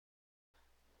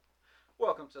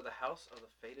Welcome to the House of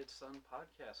the Faded Sun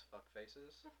podcast,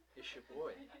 fuckfaces. It's your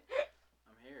boy.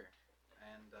 I'm here.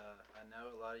 And I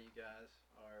know a lot of you guys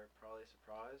are probably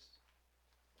surprised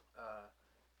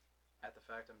at the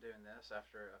fact I'm doing this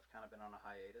after I've kind of been on a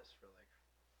hiatus for like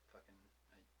fucking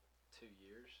 2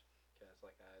 years. Because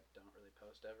like I don't really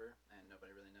post ever and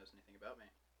nobody really knows anything about me.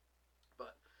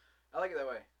 But I like it that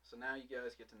way. So now you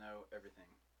guys get to know everything.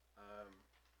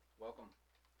 Welcome.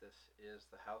 This is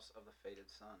the House of the Faded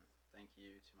Sun. Thank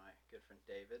you to my good friend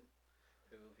David,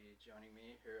 who will be joining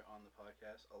me here on the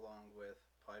podcast, along with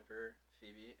Piper,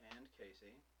 Phoebe, and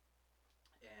Casey.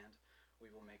 And we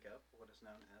will make up what is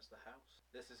known as the house.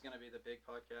 This is going to be the big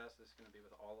podcast. This is going to be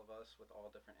with all of us, with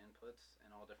all different inputs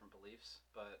and all different beliefs.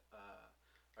 But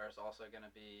there's also going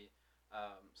to be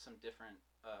some different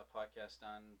podcasts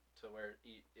done to where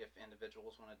if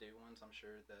individuals want to do ones, I'm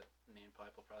sure that me and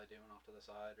Pipe will probably do one off to the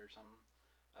side or something.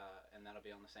 And that'll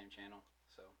be on the same channel.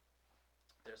 So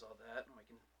there's all that, and we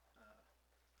can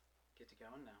get to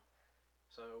going now.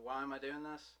 So why am I doing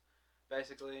this?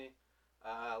 Basically,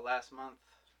 last month,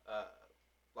 a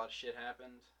lot of shit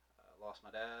happened. Lost my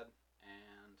dad,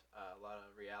 and a lot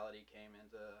of reality came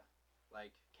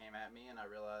at me, and I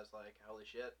realized, like, holy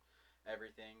shit,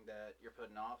 everything that you're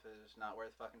putting off is not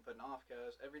worth fucking putting off,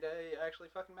 because every day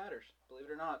actually fucking matters, believe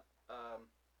it or not.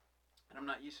 And I'm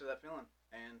not used to that feeling,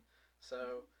 and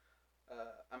so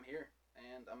I'm here,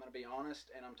 and I'm going to be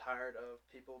honest, and I'm tired of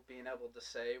people being able to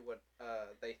say what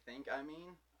they think I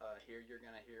mean. Here you're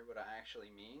going to hear what I actually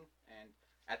mean, and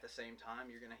at the same time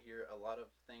you're going to hear a lot of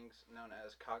things known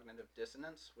as cognitive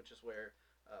dissonance, which is where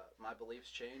my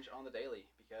beliefs change on the daily,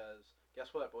 because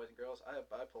guess what, boys and girls, I have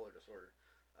bipolar disorder,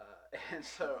 and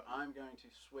so I'm going to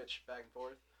switch back and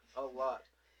forth a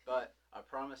lot, but I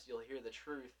promise you'll hear the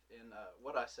truth in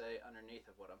what I say underneath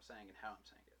of what I'm saying and how I'm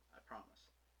saying it. I promise.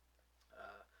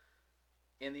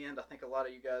 In the end, I think a lot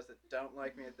of you guys that don't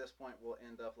like me at this point will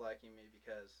end up liking me,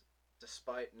 because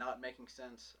despite not making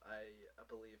sense, I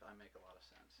believe I make a lot of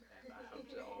sense, and I hope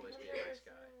to always be a nice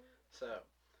guy. So,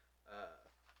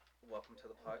 welcome to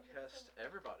the podcast,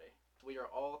 everybody. We are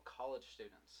all college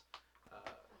students.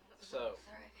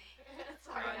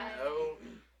 I know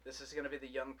this is going to be the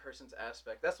young person's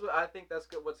aspect. That's what I think. That's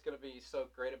good. What's going to be so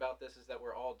great about this is that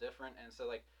we're all different, and so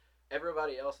like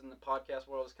everybody else in the podcast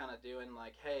world is kind of doing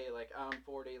like, hey, like I'm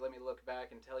 40. Let me look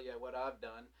back and tell you what I've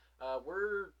done.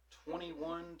 We're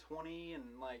 21, 20, and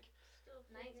like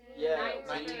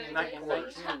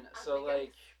 19. So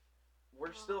like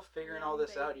we're still figuring all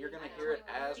this out. You're gonna hear it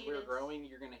as we're growing.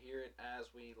 You're gonna hear it as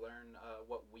we learn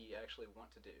what we actually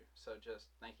want to do. So just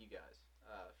thank you guys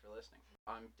for listening.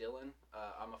 I'm Dylan.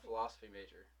 I'm a philosophy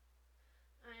major.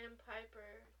 I am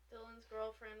Piper, Dylan's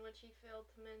girlfriend, which he failed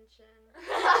to mention.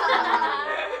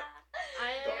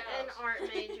 I am an art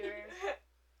major.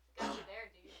 Got you there,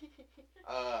 dude.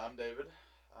 I'm David.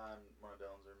 I'm one of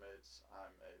Dylan's roommates. I'm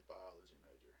a biology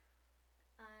major.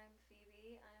 I'm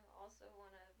Phoebe. I'm also one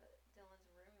of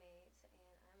Dylan's roommates, and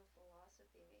I'm a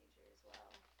philosophy major as well.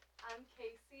 I'm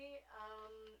Casey.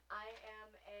 I am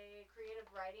a creative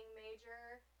writing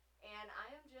major, and I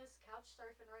am just couch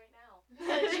surfing right now.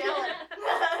 Chilling.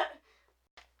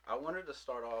 I wanted to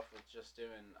start off with just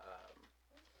doing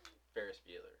Ferris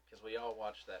Bueller, because we all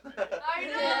watched that movie. I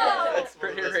know! It's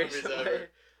pretty recently.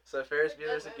 So Ferris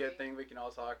Bueller's a good thing we can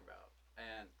all talk about.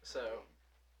 And so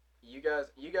you guys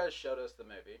showed us the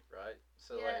movie, right?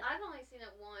 So Yeah, like, I've only seen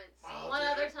it once. Oh, One dude.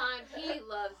 other time. He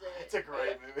loves it. It's a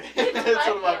great movie. It's It's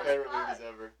one of my funny as favorite fuck. movies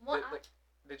ever.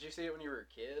 did you see it when you were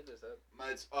a kid? Is that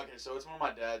So it's one of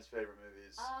my dad's favorite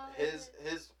movies. Oh,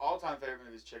 His all-time favorite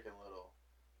movie is Chicken Little,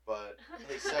 but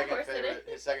his Of second course it favorite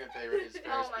is. is Ferris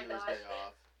Oh my Bueller's gosh. Day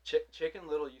Off. Chicken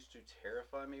Little used to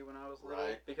terrify me when I was little,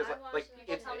 Right. because I like watched it.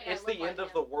 it's People tell me I it's look the end like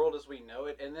of him. the world as we know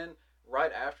it, and then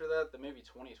right after that, the movie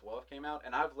 2012 came out,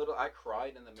 and I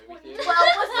cried in the movie theater 2012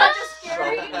 was like such a so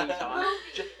scary many times.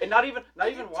 And not even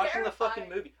watching the fucking terrifying.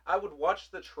 movie. I would watch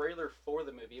the trailer for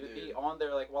the movie. It would be Dude. on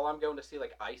there like while I'm going to see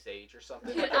like Ice Age or something.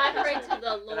 Dude, like I that prayed Kiss to movie.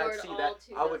 the And I'd Lord see all that.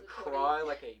 I would 2020. cry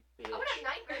like a bitch. I would have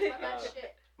nightmares about that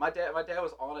shit. My dad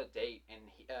was on a date, and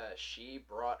she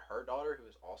brought her daughter, who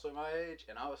was also my age,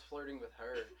 and I was flirting with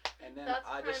her, and then That's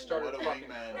I just kinda- started What a fucking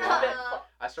wingman. crying. Uh,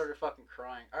 I started fucking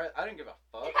crying. I didn't give a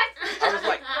fuck. I was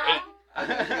like 8. I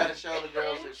think you gotta show the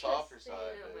girls your softer Interesting.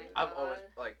 side. Oh my dude. God. I've always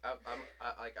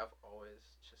I've always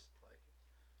just like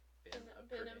been a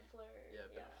Been pretty a flirt.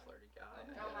 been a flirty guy.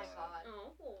 Oh my god.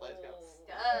 Oh. Let's go.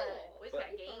 Stud. Boys But-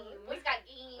 got game. Boys got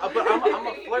game. But I'm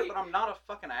a flirt, but I'm not a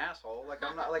fucking asshole. Like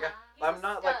I'm not like He's I'm a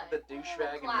not like stud. the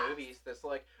douchebag in Class. movies that's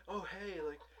like, oh hey,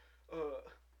 like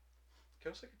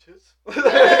can I suck your tits?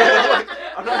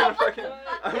 I'm not gonna fucking.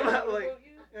 I'm not like,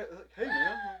 yeah, like, hey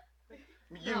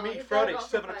Friday, golf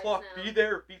 7 fights o'clock. now. Be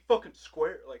there. Be fucking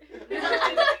square. Like,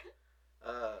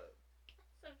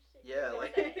 Some shit yeah, you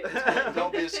like. say.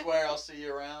 Don't be a square. I'll see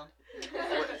you around.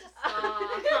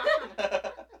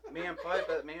 Me and Pipe,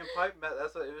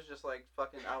 that's what, it was just like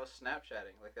fucking. I was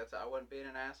Snapchatting, like that's. I wasn't being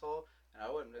an asshole, and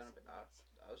I wasn't gonna.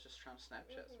 I was just trying to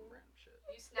Snapchat some random shit.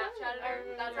 You Snapchatted her?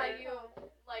 That's how you,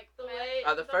 like, The met? way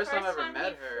The first time I ever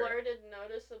met he her- flirted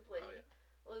noticeably Oh, yeah.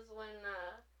 was when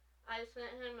I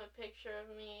sent him a picture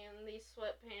of me in these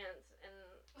sweatpants and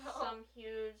some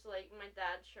huge, like, my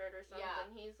dad's shirt or something. Yeah.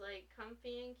 He's like,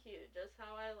 comfy and cute, just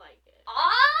how I like it.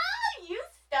 Ah, you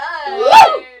stud!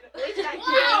 Woo! At least I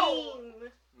Wow.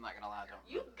 game. I'm not gonna lie, I don't.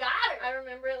 You remember. got her! I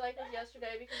remember it like it was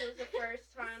yesterday because it was the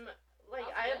first time, like,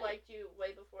 That's I had good. liked you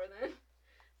way before then.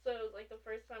 So it was like the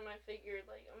first time I figured,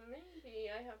 like,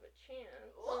 maybe I have a chance.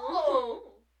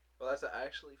 Whoa! Well, that's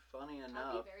actually funny That'd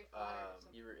enough. be very flattering.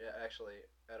 You were actually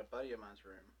at a buddy of mine's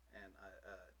room, and I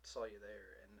saw you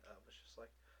there, and was just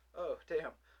like, "Oh,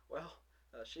 damn. Well,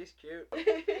 she's cute."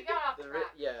 You got off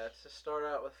track. Yeah, to start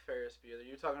out with Ferris Bueller,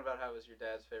 you're talking about how it was your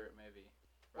dad's favorite movie.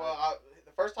 Right? Well,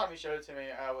 the first time he showed it to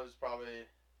me, I was probably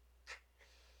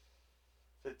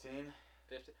 15.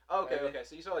 50? Oh, okay, Maybe. okay.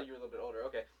 So you saw you were a little bit older.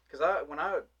 Okay, because when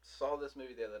I saw this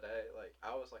movie the other day, like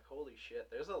I was like, holy shit!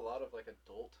 There's a lot of like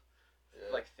adult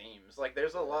Yeah. like themes. Like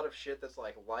there's a lot of shit that's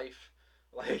like life.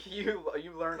 Like you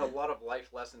learn a lot of life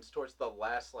lessons towards the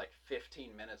last like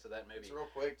 15 minutes of that movie. It's real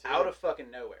quick too. Out of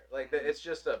fucking nowhere. Like it's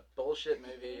just a bullshit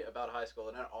movie about high school,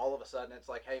 and then all of a sudden it's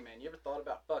like, hey man, you ever thought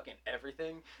about fucking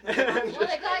everything? Well,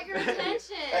 they got your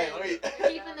attention. Hey, let me. They're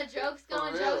keeping the jokes For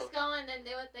going, real. then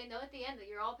they know at the end that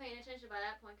you're all paying attention by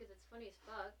that point because it's funny as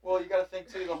fuck. Well, you got to think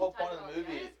too. The whole point of the Yeah,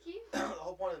 movie. it's cute. The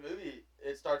whole point of the movie.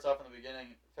 It starts off in the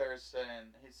beginning. Ferris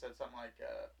saying he said something like,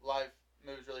 "Life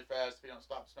moves really fast. If you don't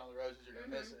stop to smell the roses, you're gonna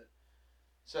miss it."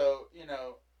 So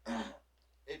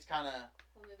it's kind of.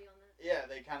 Whole movie on that. Yeah,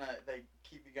 they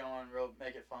keep you going,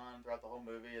 make it fun throughout the whole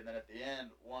movie, and then at the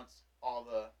end, once all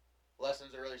the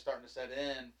lessons are really starting to set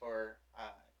in for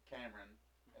Cameron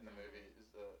in the movie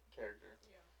is the character.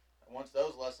 Yeah. And once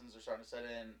those lessons are starting to set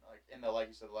in, like in the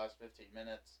you said, the last 15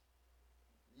 minutes,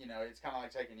 it's kind of like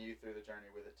taking you through the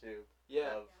journey with it too.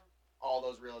 Yeah. Of all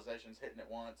those realizations hitting at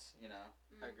once,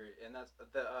 I agree, and that's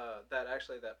that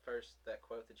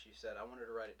quote that you said. I wanted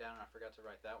to write it down, and I forgot to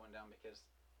write that one down because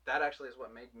that actually is what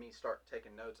made me start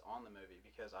taking notes on the movie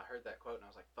because I heard that quote and I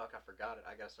was like, "Fuck, I forgot it.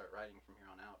 I gotta start writing from here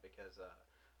on out" because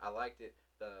I liked it.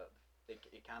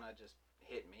 It kind of just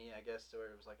hit me, I guess, to where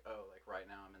it was like, oh, like right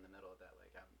now I'm in the middle of that.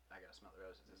 Like I gotta smell the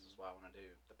roses. This is why I want to do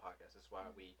the podcast. This is why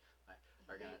we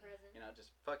are gonna,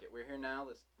 just fuck it. We're here now.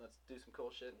 Let's do some cool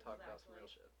shit and talk about some real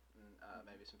shit. And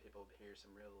maybe some people hear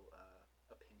some real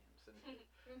opinions and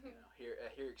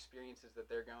hear experiences that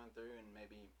they're going through and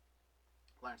maybe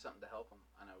learn something to help them.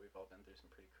 I know we've all been through some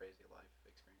pretty crazy life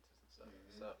experiences and stuff.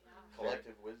 Mhm. So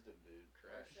Collective wisdom, dude.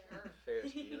 correct. For sure. Ferris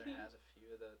Bueller has a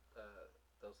few of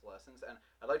those lessons, and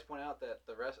I'd like to point out that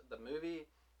the movie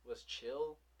was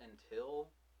chill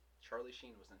until Charlie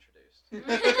Sheen was introduced.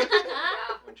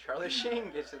 When Charlie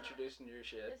Sheen gets introduced into your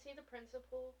shit, Is he the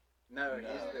principal? no,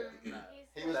 No.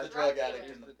 He was That's the drug right. addict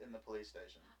He's in the police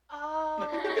station. Oh.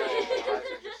 His eyes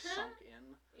are just sunk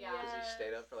in Yeah. because he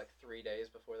stayed up for like 3 days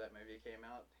before that movie came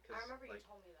out. I remember like, you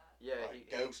told me that. Yeah, Like he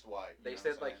ghost white. They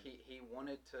said like he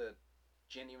wanted to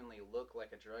genuinely look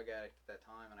like a drug addict at that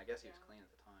time, and I guess he was Yeah. clean at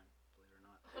the time, believe it or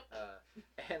not.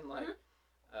 And like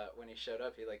when he showed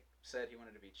up, he like said he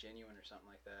wanted to be genuine or something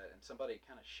like that, and somebody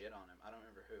kind of shit on him. I don't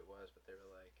remember who it was, but they were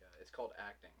like, "It's called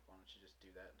acting. Why don't you just do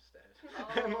that instead?"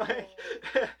 And like,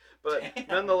 but Damn.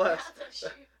 nonetheless, That's a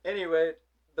shoot. anyway,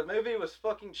 the movie was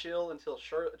fucking chill until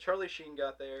Charlie Sheen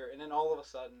got there, and then all of a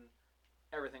sudden,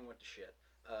 everything went to shit.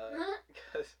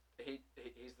 Because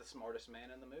he's the smartest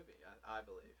man in the movie, I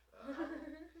believe.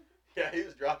 Yeah, he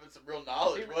was dropping some real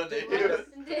knowledge, wasn't he?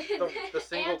 The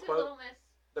single and to quote- Little Miss.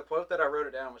 The quote that I wrote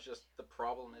it down was just, "The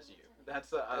problem is you."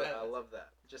 That's I love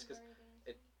that. Just because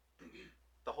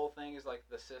the whole thing is like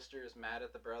the sister is mad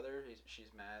at the brother.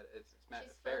 She's mad. It's mad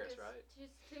at Ferris, right? She's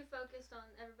too focused on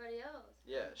everybody else.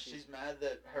 Yeah, She's mad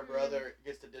that her brother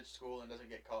gets to ditch school and doesn't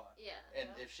get caught. Yeah. And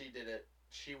if she did it,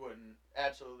 she wouldn't.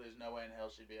 Absolutely, there's no way in hell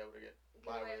she'd be able to get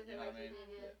by away with it. You with know it what I like mean?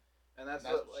 he did. and that's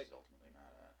And that's what, what like she's ultimately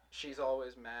mad at. she's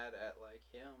always mad at like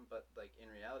him, but like in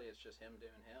reality, it's just him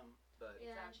doing him. But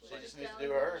Yeah, Exactly. She she's just needs to jealous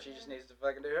do her. of she it. just needs to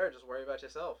fucking do her. Just worry about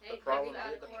yourself. Hey, The problem,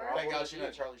 maybe the that problem. Thank God is she you.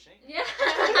 met Charlie Sheen. Yeah.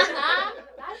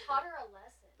 That taught her a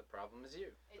lesson. The problem is you.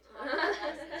 It taught her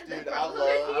a lesson. Dude, I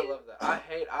love that. I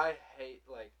hate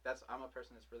like I'm a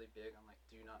person that's really big on like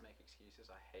do not make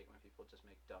excuses. I hate when people just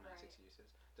make dumbass Right.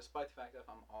 excuses, despite the fact that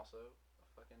I'm also a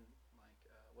fucking like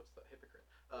what's the hypocrite?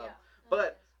 Yeah.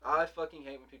 But I fucking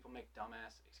hate when people make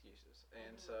dumbass excuses,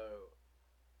 and so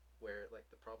where like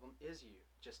the problem is you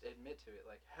just admit to it,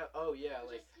 like oh yeah,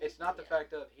 like it's not the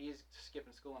fact of he's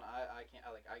skipping school and I can't,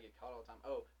 I get caught all the time.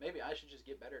 Oh, maybe I should just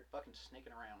get better at fucking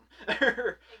sneaking around.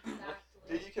 Exactly.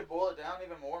 Dude, you could boil it down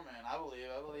even more, man. I believe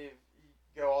you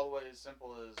go all the way as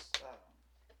simple as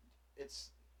it's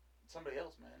somebody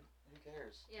else, man. Who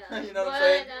cares? Yeah. You know what I'm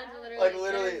saying? Like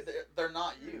literally, there's- they're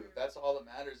not you. Mhm. That's all that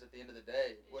matters at the end of the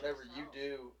day. It's Whatever you yourself.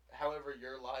 do, however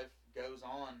your life goes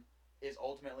on, is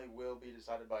ultimately will be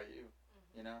decided by you.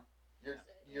 You know, your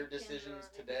You cannot decisions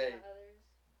think today about others.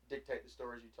 dictate the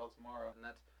stories you tell tomorrow. And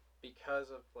that's because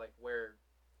of like where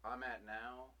I'm at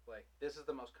now. Like this is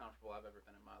the most comfortable I've ever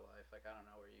been in my life. Like I don't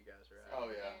know where you guys are at. Oh,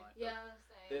 in yeah. life, but Yeah,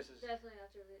 Same. This is definitely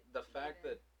after the fact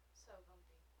that So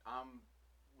comfy. I'm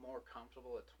more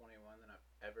comfortable at 21 than I've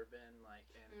ever been. Like,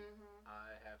 and Mhm.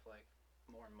 I have like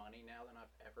more money now than I've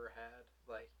ever had.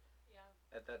 Like Yeah.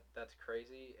 that's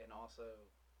crazy, and also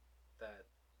that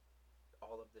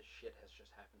all of this shit has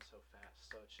just happened so fast.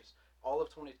 So it's just all of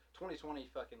 2020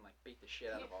 fucking like beat the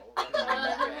shit out of all of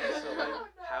us. So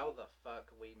like how the fuck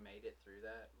we made it through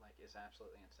that like is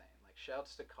absolutely insane. Like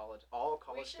shouts to college, all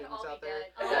college should students all out be there.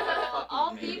 dead. that have fucking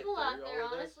All made it people through out there,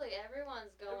 all of this. honestly,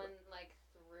 everyone's going like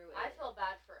through it. I feel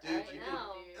bad for Dude, I you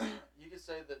know. could you could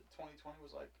say that 2020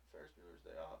 was like Ferris Bueller's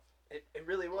Day Off. It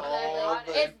really was. All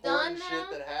the It's important done shit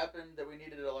now. that happened that we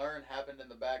needed to learn happened in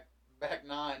the back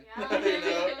nine. Yeah. You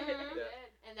know? Mhm.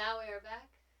 Yeah. And now we are back.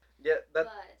 Yeah, that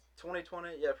But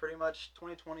 2020. Yeah, pretty much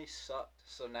 2020 sucked.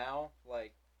 So now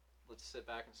like let's sit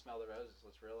back and smell the roses.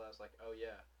 Let's realize like oh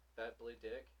yeah, that blue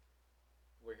dick.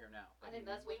 We're here now. I think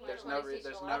that's what There's 2020 no teaches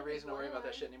there's a no lot of reason to people worry about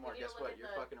that anyway. shit anymore. We need to Guess look what? at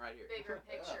You're the fucking right here. Bigger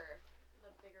Yeah. picture.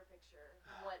 The bigger picture.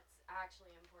 What's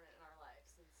actually important in our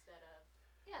lives instead of.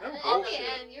 Yeah, No and in the bullshit.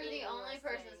 end, you're the only Meaningless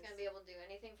person that's things. going to be able to do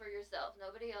anything for yourself.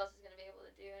 Nobody else is going to be able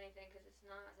to do anything because it's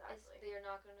not. Exactly. They're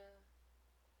not going to.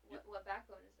 What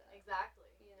backbone is that? Exactly.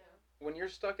 You know. When you're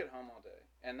stuck at home all day,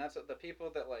 and that's the people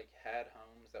that like had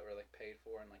homes that were like paid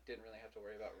for and like didn't really have to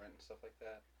worry about rent and stuff like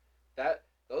that.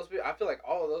 I feel like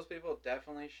all of those people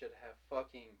definitely should have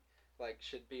fucking like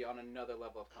should be on another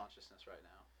level of consciousness right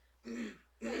now.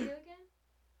 Wait, who again?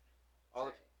 All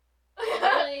of I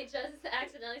literally just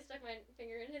accidentally stuck my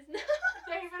finger in his nose.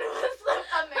 David was like,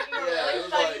 I'm making a Yeah, really it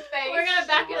was funny like- face. We're gonna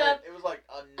back it up. It was like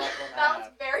a knuckle and a That was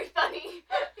half. very funny.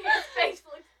 His face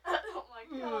looked. Oh my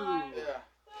god. Yeah,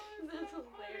 That's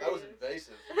hilarious. that was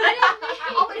invasive. I didn't mean I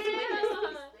always to. witness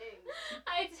these things.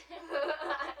 I did.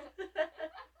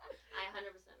 I 100%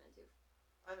 meant to.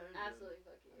 I know you Absolutely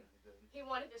fuck did. you. He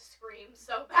wanted to scream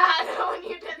so bad when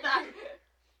you did that.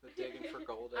 the digging for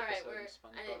gold All right, episode we're. of I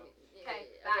SpongeBob. didn't.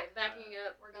 Okay, Okay, backing it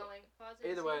up. We're going. Pause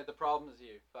it. Either way, the problem is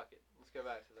you. Fuck it. Let's go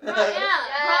back to Oh, that. yeah.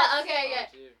 Yes. Okay. Yeah.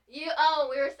 Problem's you.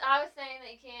 I was saying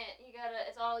that you can't. You gotta.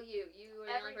 It's all you. You are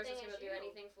the only person Everything that's gonna is do you.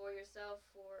 anything for yourself.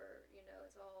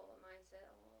 It's all a mindset,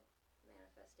 all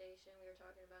manifestation. We were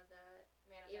talking about that.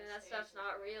 Even that stuff's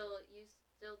not real. You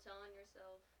still telling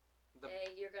yourself, The-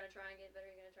 hey, you're gonna try and get better.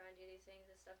 You're gonna try and do these things.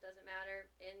 This stuff doesn't matter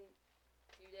in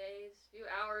a few days, few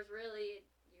hours. Really,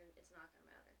 it's not gonna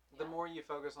matter. The more you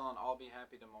focus on I'll be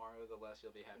happy tomorrow, the less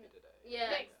you'll be happy today.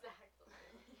 Yeah. Exactly.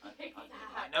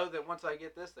 I know that once I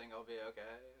get this thing, I'll be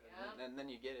okay. And then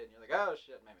you get it, and you're like, oh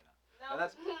shit, maybe not. No. And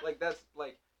that's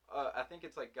like I think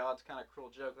it's like God's kind of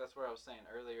cruel joke. That's where I was saying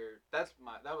earlier. That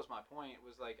was my point.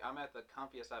 Was like I'm at the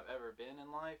comfiest I've ever been in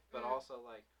life, but also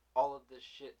like all of this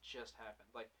shit just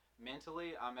happened. Like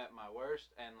mentally, I'm at my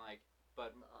worst, and like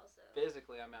but Also.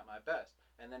 physically, I'm at my best.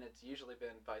 And then it's usually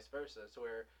been vice versa. So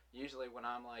where usually when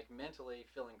I'm like mentally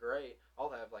feeling great,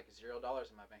 I'll have like $0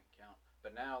 in my bank account.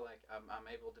 But now like I'm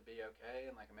able to be okay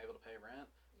and like I'm able to pay rent.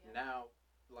 Yeah. Now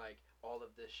like all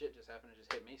of this shit just happened to just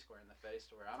hit me square in the face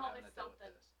to where I'm It's having to always deal with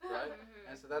something. this, right? Mhm.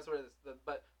 And so that's where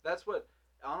but that's what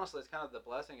honestly it's kind of the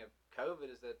blessing of COVID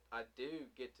is that I do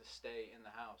get to stay in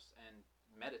the house and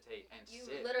meditate and You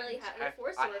sit. literally and you're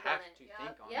forced to I work have on it. to Yeah.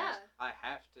 think on Yeah. this. I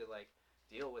have to like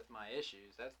deal with my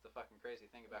issues. That's the fucking crazy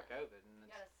thing about COVID. And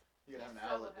it's, Yes. You can have an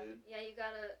So outlet, heavy. dude. Yeah, you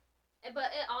gotta.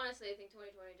 But honestly, I think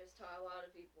 2020 just taught a lot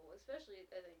of people, especially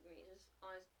I think me, just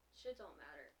honest shit don't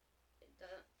matter. It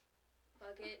doesn't.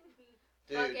 Fuck it.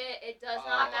 Fuck Dude. it. It does Oh,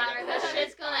 not I matter. got Cause the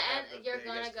shit's big- gonna I have end. the You're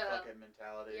gonna biggest go. fucking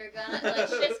mentality. You're gonna like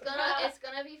shit's gonna. It's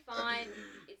gonna be fine.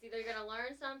 It's either gonna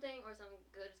learn something or something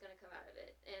good is gonna come out of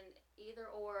it. And either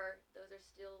or, those are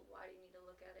still. Why do you need to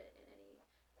look at it in any,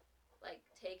 like,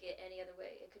 take it any other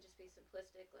way? It could just be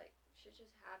simplistic. Like shit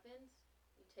just happens.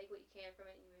 You take what you can from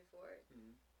it and you move forward. just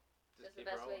That's the keep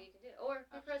best rolling. way you can do it. Or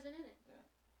be present in it.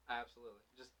 Absolutely.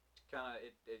 Just kind of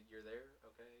you're there,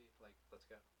 okay? Like let's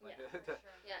go. Like, Yeah, For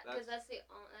sure. Because that's the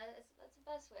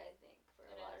best way, I think, for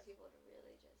a lot of people to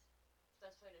really just. It's the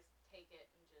best way to take it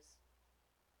and just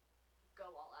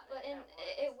go all out. But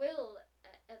it will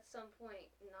at some point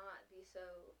not be so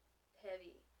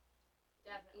heavy.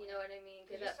 Definitely. You know what I mean?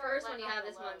 Because You at start first, when you letting have off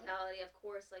this the load. mentality, of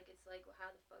course, like it's like, well, how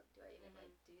the fuck do I even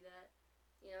like do that?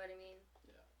 You know what I mean?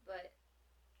 Yeah. But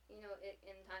you know,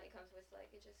 in time it comes with like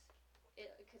because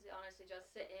it honestly just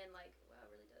sit in like, wow,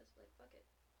 it really does like fuck it.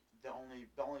 The only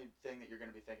thing that you're going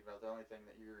to be thinking about, the only thing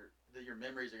that your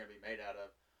memories are going to be made out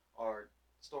of, are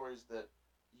stories that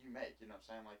you make. You know what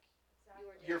I'm saying? Like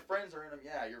Exactly. your friends are in them.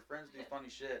 Yeah, your friends do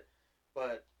funny shit,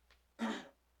 but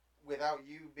without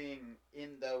you being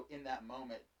in that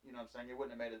moment, you know what I'm saying, you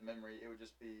wouldn't have made it a memory. It would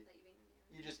just be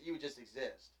you would just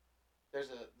exist. There's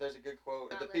a good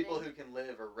quote. Not The people living. who can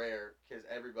live are rare because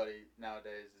everybody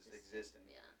nowadays is existing.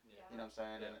 Yeah. You know what I'm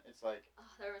saying? Yeah. And it's like, Oh,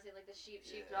 everyone's saying like the sheep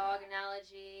Yeah. dog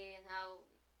analogy and how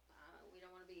we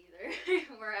don't want to be either.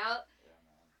 We're out. yeah,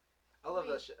 man. I love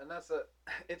that shit, and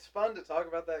it's fun to talk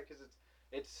about that because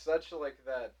it's such like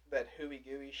that hooey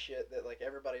gooey shit that like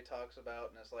everybody talks about,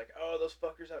 and it's like, oh, those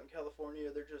fuckers out in California,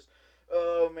 they're just,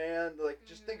 oh man, like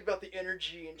just think about the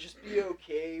energy and just be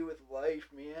okay with life,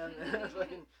 man.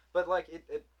 Fucking, but like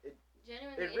it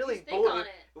Genuinely, it really if you think on it.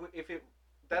 if it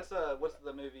that's what's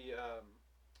the movie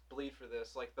Bleed for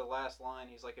This, like the last line,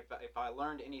 he's like, if I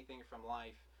learned anything from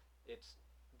life, it's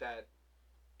that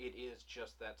it is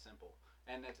just that simple.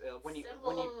 And it's when you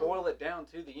boil it down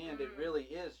to the end, it really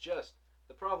is just,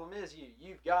 the problem is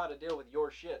you've got to deal with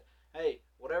your shit. Hey,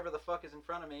 whatever the fuck is in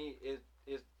front of me is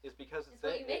because it's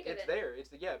there. It's there. It's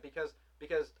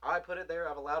because I put it there.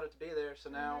 I've allowed it to be there. So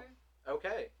now,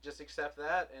 okay, just accept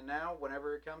that. And now,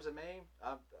 whenever it comes at me,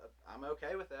 I'm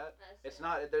okay with that. It's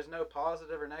not. There's no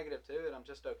positive or negative to it. I'm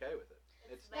just okay with it.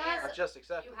 I just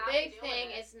accept it. The big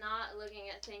thing is not looking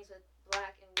at things with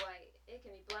black and white. It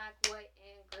can be black, white,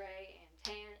 and gray, and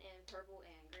tan, and purple,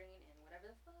 and green, and whatever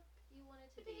the fuck you want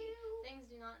it to be. Things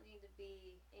do not need to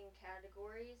be in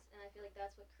categories, and I feel like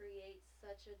that's what creates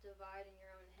such a divide in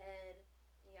your own head.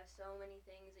 And you have so many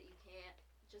things that you can't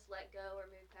just let go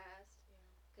or move past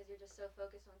because you're just so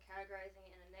focused on categorizing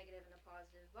it in a negative and a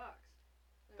positive box.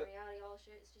 When in reality, all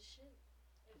shit is just shit.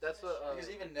 That's what.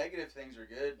 Because even negative things are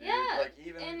good, dude. Yeah. Like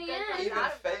even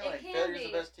failing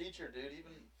is the best teacher, dude.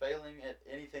 Even failing at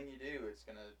anything you do, it's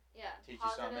gonna teach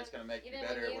you something. It's gonna make you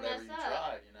better at whatever you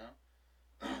try. You know.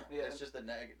 It's just the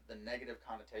negative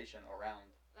connotation around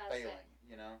failing.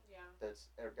 You know. Yeah.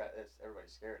 That's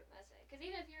everybody's scared of. That's it. Because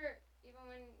even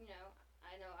when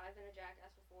I know I've been a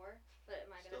jackass before, but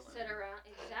am I gonna sit around?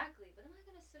 Exactly. But am I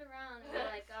gonna sit around and be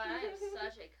like, God, I am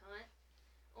such a cunt?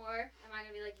 Or am I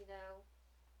gonna be like,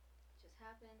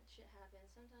 shit happens.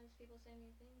 Sometimes people say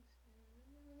mean things, and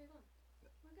we move on.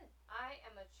 We're good. I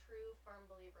am a true firm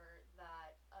believer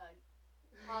that a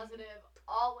positive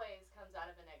always comes out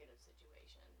of a negative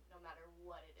situation, no matter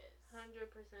what it is. 100%.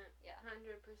 Yeah.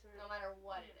 100%. No matter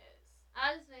what it is.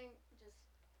 I just think just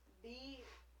be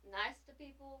nice to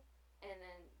people and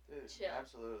then chill.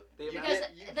 Absolutely. Because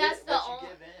you that's get the what only.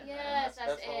 you give in, Yes, man.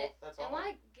 that's it. That's and all.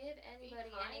 why give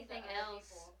anybody anything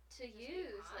else to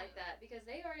use like that? Because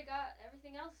they already got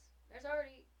everything else. There's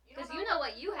already because you know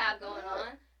what you have going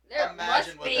on. There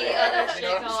imagine must be other shit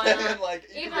going on. Like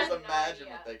you can just imagine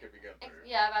what they could be going through.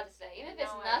 Yeah, I'm about to say. Even if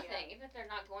it's nothing, even if they're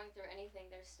not going through anything,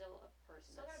 they're still a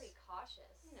person. Still gotta be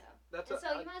cautious. You know.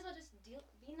 You might as well just be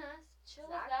nice, chill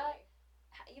with that.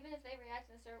 Even if they react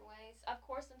in a certain way, of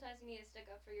course, sometimes you need to stick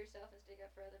up for yourself and stick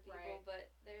up for other people. But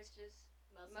there's just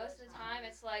most of the time,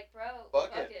 it's like, bro,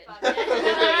 fuck it.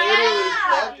 Literally,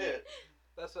 fuck it.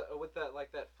 That's with that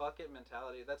fuck it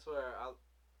mentality. That's where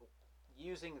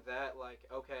using that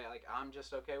okay, I'm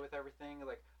just okay with everything.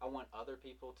 Like I want other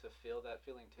people to feel that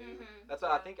feeling too. That's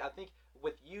what I think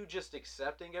with you just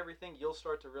accepting everything, you'll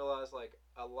start to realize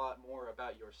a lot more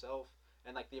about yourself.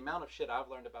 And the amount of shit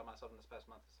I've learned about myself in this past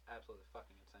month is absolutely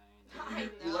fucking insane. I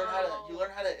know. You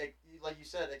learn how to like you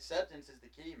said, acceptance is the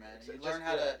key, man. You learn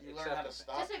how to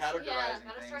stop categorizing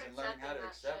things and learn how to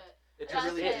accept. It just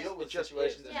really deal with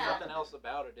situations. There's nothing else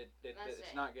about it.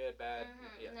 It's not good, bad,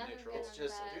 neutral. It's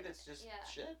just, dude, it's just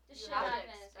shit. Just shit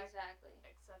happens, exactly.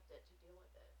 Accept it to deal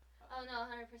with it. Oh no,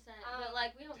 100%.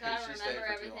 But we don't gotta remember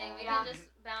everything. We can just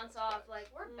bounce off.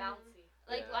 We're bouncy.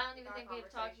 I don't even think we've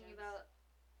talking about.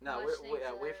 No,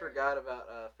 we forgot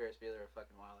about Ferris Bueller a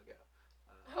fucking while ago.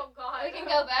 Oh God. We can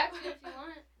go back to it if you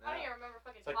want. I don't even remember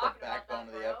fucking talking about that. It's about the backbone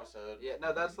of the episode. Yeah,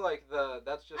 no, that's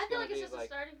that's just. I feel like it's just a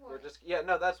starting point. We're just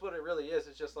that's what it really is.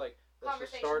 It's just let's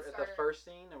just start at the first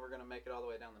scene and we're gonna make it all the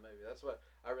way down the movie. That's what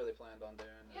I really planned on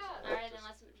doing. Yeah. Alright, then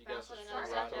let's bounce on another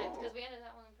subject because we ended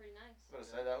that one pretty nice. I was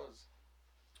gonna say that was.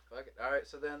 Fuck it. All right.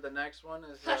 So then the next one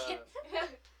is Fuck it.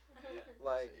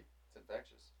 like See, it's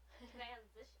infectious.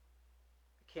 Transition.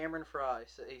 Cameron Fry.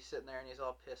 He's sitting there and he's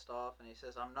all pissed off, and he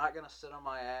says, "I'm not gonna sit on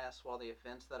my ass while the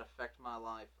events that affect my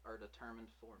life are determined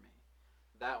for me."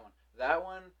 That one. That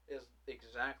one is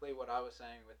exactly what I was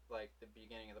saying with like the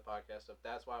beginning of the podcast. Of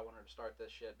that's why I wanted to start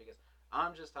this shit, because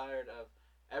I'm just tired of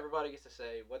everybody gets to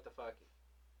say what the fuck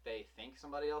they think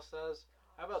somebody else says.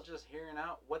 How about just hearing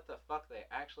out what the fuck they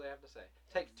actually have to say?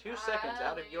 Take 2 seconds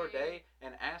out of your day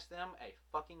and ask them a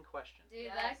fucking question. Dude,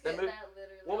 Yes. that movie-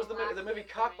 literally. What was the Lack the of movie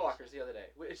Cock information. Blockers the other day?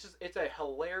 It's a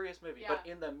hilarious movie, but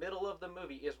in the middle of the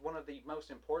movie is one of the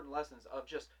most important lessons of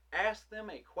just ask them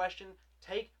a question,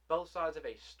 take both sides of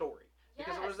a story.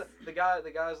 Because Yes. what is the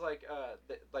guy's like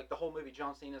like the whole movie,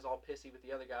 John Cena's all pissy with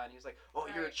the other guy, and he's like, "Oh,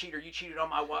 you're a Right. cheater. You cheated on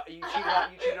my wife. You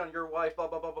cheated on your wife. Blah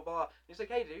blah blah blah blah." And he's like,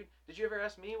 "Hey, dude, did you ever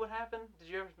ask me what happened? Did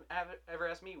you ever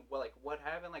ask me what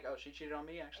happened? Like, oh, she cheated on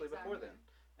me actually before Exactly.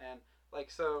 then." And like,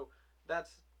 so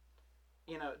that's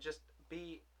just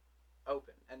be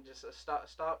open and just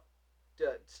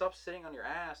stop sitting on your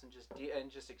ass and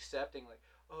just accepting like,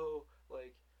 oh,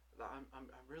 like I'm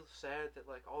real sad that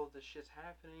like all of this shit's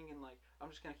happening, and like I'm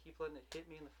just gonna keep letting it hit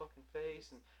me in the fucking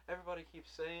face, and everybody keeps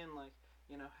saying like,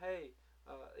 hey,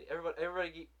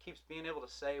 everybody keeps being able to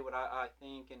say what I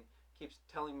think, and keeps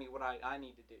telling me what I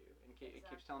need to do, and it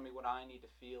keeps telling me what I need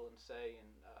to feel and say and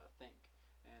think,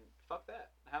 and fuck that.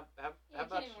 How Yeah, you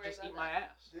about can't even you worry just about eat my that.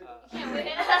 ass? Dude, You can't wait.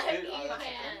 Dude, You that's the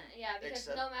can't. thing. Yeah, because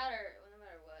Except- no matter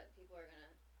what, people are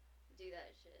gonna do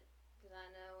that shit. Because I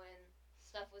know when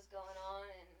stuff was going on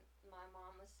and my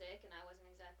mom was sick and I wasn't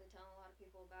exactly telling a lot of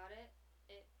people about it,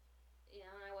 and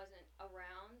I wasn't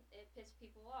around, it pissed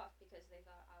people off because they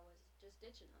thought I was just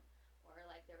ditching them, or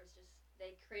like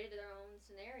they created their own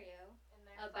scenario In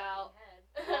their about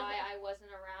fucking head. why I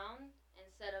wasn't around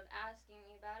instead of asking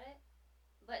me about it.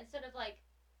 But instead of like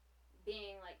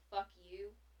being like fuck you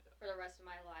for the rest of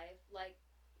my life, like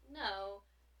no,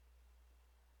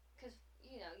 because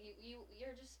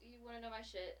you're just you want to know my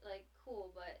shit, like cool,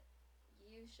 but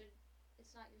you should.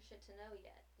 It's not your shit to know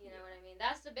yet. You know what I mean?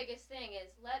 That's the biggest thing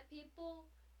is let people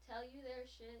tell you their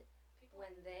shit People when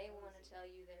are they want to nosy. tell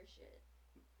you their shit.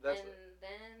 That's And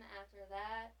then after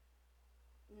that,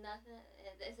 nothing.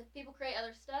 If people create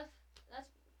other stuff, that's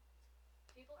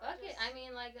People are fuck it. just I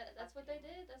mean, like that's what they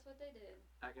fucking- did. That's what they did.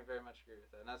 I can very much agree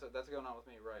with that, and that's going on with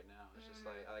me right now. It's just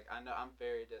Mhm. like I know I'm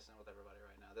very distant with everybody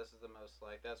right now. This is the most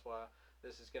like that's why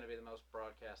this is going to be the most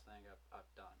broadcast thing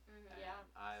I've done. Mhm. And Yeah,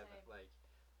 I've same. like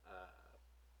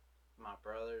my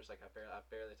brothers, like I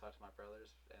barely talk to my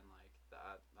brothers, and like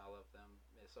I love them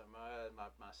so much.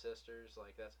 My sisters,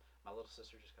 like that's my little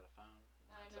sister just got a phone.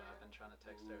 I So know. I've been trying to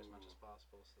text her as much as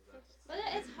possible. So that's But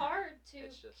it's hard to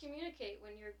It's just- communicate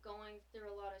when you're going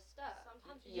through a lot of stuff.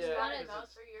 Sometimes You you just Yeah, want gotta to, go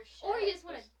it's- through your shit. or you just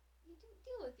want to It's-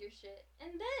 deal with your shit,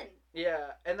 and then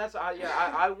yeah, and that's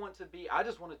I want to be. I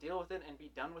just want to deal with it and be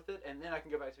done with it, and then I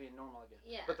can go back to being normal again.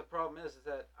 yeah. But the problem is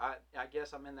that I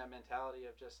guess I'm in that mentality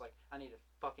of just like I need to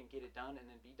fucking get it done and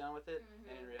then be done with it. Mhm.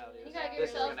 And in reality, You this gotta is- give this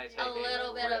is yourself gonna take a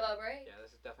little bit of a break. Yeah,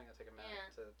 this is definitely gonna take a minute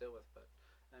Yeah. to deal with. But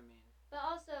I mean, But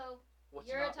also, what's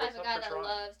you're not, a type what's of up guy for that trying?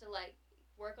 loves to like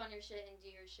work on your shit and do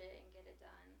your shit and get it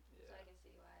done. So Yeah. I can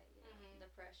see why Mhm. the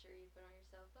pressure you put on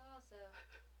yourself. But also,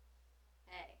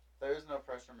 hey, There is no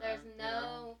pressure, man. there's you no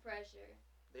know? pressure.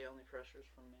 The only pressure's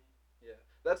from me. Yeah,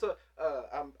 that's a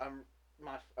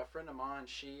friend of mine.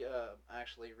 She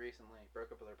actually recently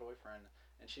broke up with her boyfriend,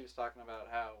 and she was talking about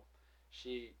how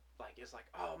she like is like,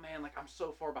 oh man, like I'm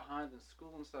so far behind in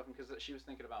school and stuff, because she was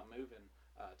thinking about moving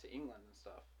to England and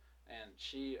stuff, and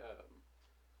she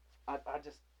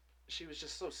she was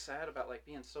just so sad about like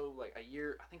being so like a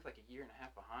year and a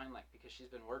half behind, like because she's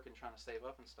been working trying to save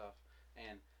up and stuff,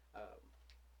 and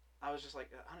I was just like,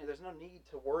 honey, there's no need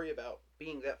to worry about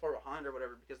being that far behind or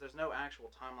whatever, because there's no actual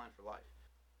timeline for life.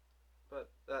 But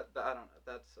that I don't know.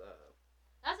 That's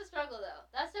a struggle though.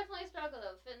 That's definitely a struggle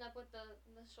though. Fitting up with the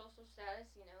social status,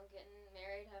 getting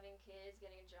married, having kids,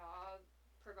 getting a job,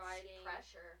 providing,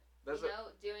 Pressure. that's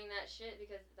doing that shit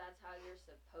because that's how you're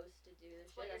supposed to do the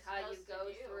It's what shit. you're That's how you supposed go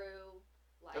to do. through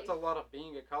life. that's a lot of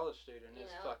being a college student You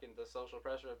is know? fucking the social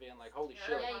pressure of being like, holy Yeah,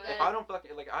 shit, you if gotta- I don't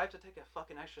fucking like I have to take a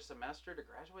fucking extra semester to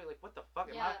graduate, like what the fuck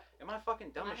Yeah. am I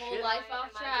fucking dumb My as whole shit? life Am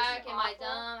off I track. just Am I awful?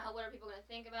 dumb? What are people gonna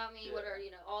think about me? What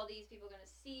Yeah. are all these people gonna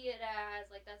see it as?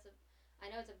 Like I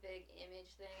know it's a big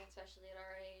image thing, especially at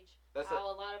our age. That's How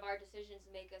a lot of our decisions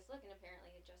make us look, and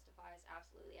apparently it justifies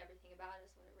absolutely everything about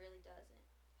us when it really doesn't.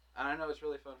 And I know it's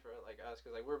really fun for like us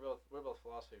because like we're both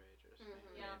philosophy majors,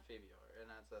 Mhm. me Yeah. and Phoebe are,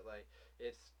 and that's that like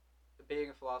it's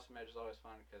being a philosophy major is always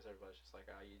fun because everybody's just like,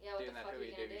 oh, you Yeah, what doing the that fuck who are you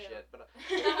you do gonna do? shit. But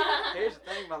here's the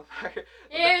thing, motherfucker.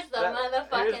 Here's the Here's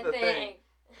motherfucking the thing.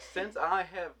 Since I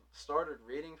have started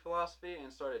reading philosophy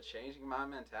and started changing my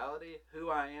mentality, who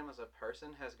I am as a person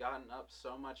has gotten up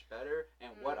so much better,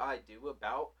 and what I do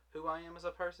about who I am as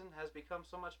a person has become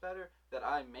so much better that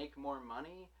I make more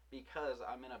money because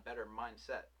I'm in a better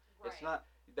mindset. Right. It's not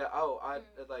that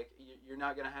like you're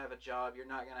not gonna have a job, you're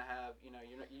not gonna have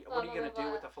what are you gonna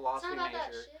do with a philosophy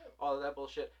major, all of that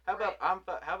bullshit. How about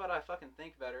I fucking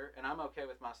think better and I'm okay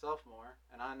with myself more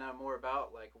and I know more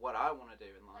about like what I want to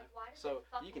do in life. Like, so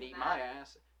you can eat matter? my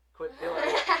ass. Quit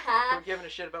giving a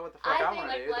shit about what the fuck I want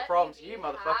to do. The problem's you,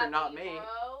 motherfucker, not me.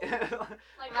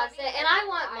 Like, and I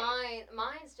want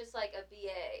mine's just like a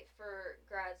BA for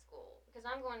grad school because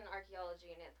I'm going to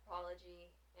archaeology and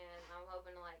anthropology and I'm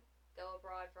hoping to like go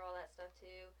abroad for all that stuff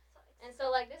too. And so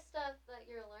like this stuff that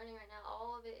you're learning right now,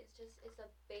 all of it is just it's a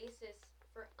basis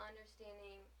for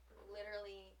understanding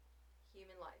literally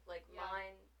human life, like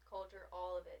mind, culture,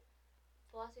 all of it.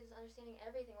 Philosophy is understanding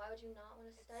everything. Why would you not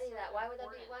want to study that? Why would that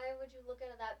be? Why would you look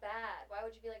at it that bad? Why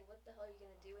would you be like, what the hell are you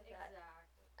gonna do with that?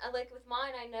 Exactly. Like with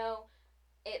mine, I know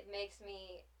it makes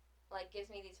me like gives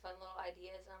me these fun little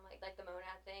ideas, and I'm like the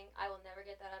monad thing. I will never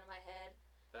get that out of my head.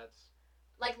 That's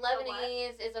like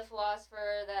Lebanese is a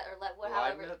philosopher that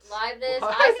however Leibniz.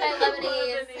 I say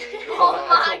Lebanese. Oh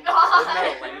my god! Isn't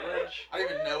that a language? I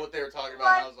didn't even know what they were talking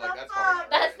about. And I was like, that's probably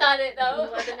not That's right. not it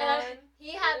though. Lebanon.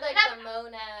 He had like the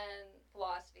monad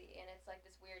philosophy, and it's like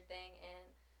this weird thing, and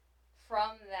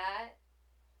from that,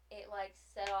 it like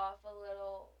set off a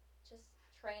little just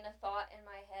train of thought in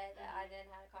my head that I then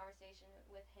had a conversation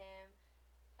with him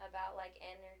about like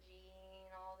energy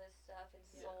and all this stuff and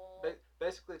soul.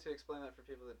 Basically, to explain that for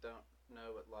people that don't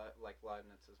know what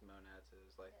Leibniz's monads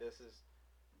is, like this is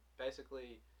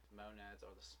basically monads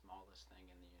are the smallest thing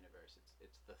in the universe.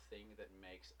 It's the thing that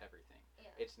makes everything. Yeah.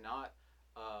 It's not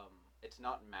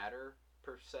matter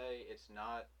per se. It's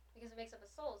not because it makes up the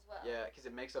soul as well. Yeah, because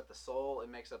it makes up the soul. It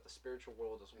makes up the spiritual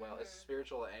world as well. It's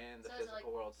spiritual and the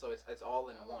physical world. So it's all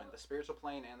in one. The spiritual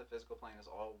plane and the physical plane is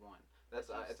all one. That's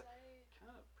it's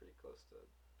kind of pretty close to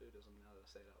Buddhism now that I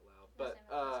say it out loud. But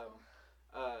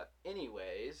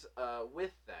anyways,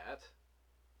 with that,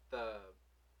 the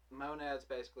monads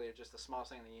basically are just the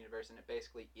smallest thing in the universe, and it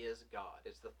basically is God.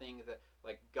 It's the thing that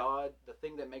God. The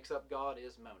thing that makes up God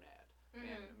is monad.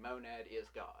 And monad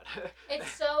is God. It's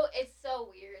so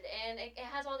weird, and it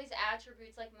has all these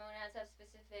attributes. Like monads have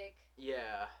specific.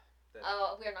 Yeah. We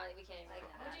can't even like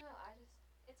that.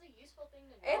 It's a useful thing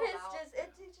to know. It is about. it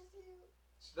teaches you.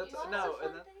 That's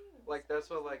that's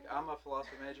what I'm a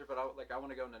philosophy major, but I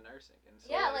want to go into nursing, and so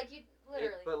you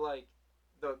literally.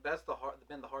 That's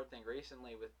been the hard thing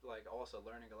recently with like also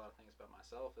learning a lot of things about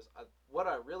myself is what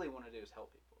I really want to do is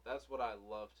help people. That's what I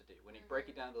love to do. When you break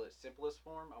it down to its simplest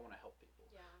form, I want to help people.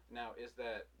 Yeah. Now, is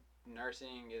that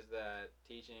nursing? Is that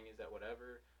teaching? Is that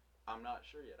whatever? I'm not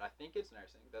sure yet. I think it's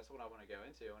nursing. That's what I want to go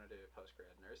into. I want to do a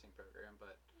post-grad nursing program,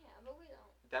 but but we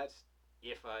don't. That's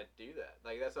if I do that.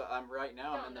 Like that's what I'm right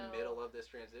now. I'm in the know. middle of this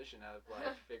transition of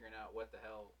like figuring out what the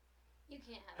hell. You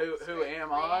can't have Who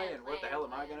am I and what the hell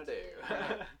am I gonna do?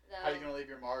 How are you gonna leave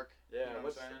your mark? Yeah. You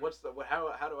know what I'm saying?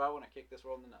 How do I want to kick this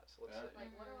world in the nuts? Let's see. Like,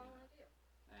 what do I want to do?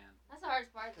 Man, that's the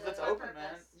hardest part. Because it's open,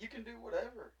 man. You can do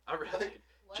whatever. I really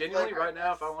What's genuinely my right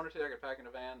now, if I purpose? wanted to, I could pack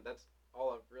in a van. That's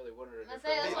all I really wanted to do. Let's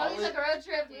say that's The why we only- took a road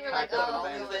trip. We were like, Packed up oh, in a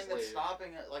van. The only thing that's Leave.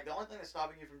 stopping the only thing that's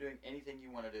stopping you from doing anything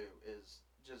you want to do is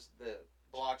just the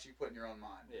blocks you put in your own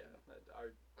mind. Yeah.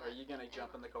 Are you gonna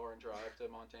jump in the car and drive to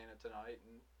Montana tonight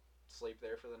and sleep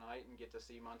there for the night and get to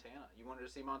see Montana? You wanted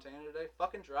to see Montana today?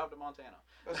 Fucking drive to Montana.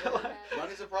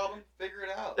 Money's a problem. Figure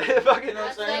it out. Fucking You know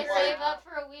what I'm let's saying? save up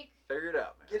for a week figure it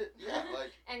out, man. Get it. Yeah.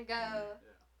 Like. and go.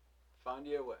 Find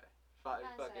you a way. That's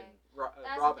Fucking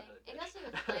That's Robin the Hood. thing. It goes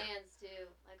with plans too,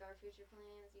 like our future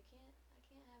plans. I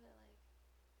can't have it like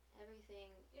everything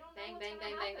You don't bang, know bang, what's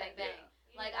bang, gonna bang, bang, happen. bang.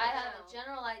 You Like never I have a know.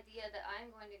 general idea that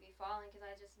I'm going to be following because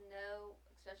I just know,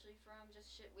 especially from just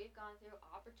shit we've gone through,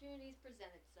 opportunities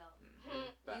present itself.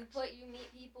 You meet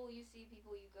people, you see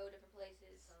people, you go different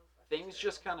places. So fucking Things true.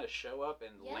 just kind of show up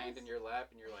and land in Yes. your lap,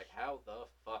 and you're like, how the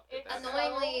fuck did It's that happen?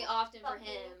 Annoyingly so often for fucking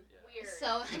him. Weird.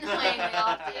 So annoyingly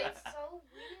often. It's so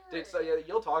weird. Dude, so yeah,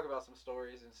 you'll talk about some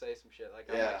stories and say some shit like,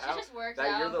 I'm Yeah. like, It how, just works that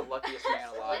out. you're the luckiest man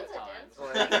alive at times.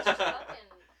 Coincidence. Like, It's just fucking.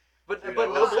 But Dude, but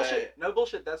I no will bullshit. say- No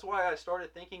bullshit. That's why I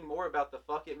started thinking more about the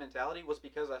fuck it mentality was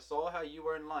because I saw how you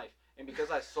were in life, and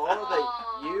because I saw that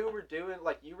Aw. you were doing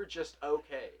like you were just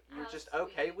okay. You were How just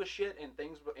okay sweet. with shit, and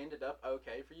things ended up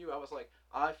okay for you. I was like,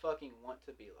 I fucking want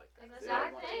to be like that. Exactly.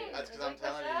 I want to be That's like because I'm Like,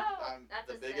 telling what's you, up? I'm That's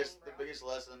the a biggest saying, bro. the biggest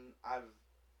lesson I've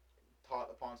taught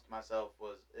upon myself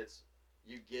was it's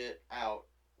you get out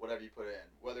whatever you put in,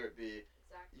 whether it be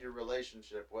Exactly. your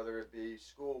relationship, whether it be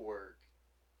schoolwork,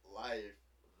 life,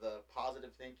 the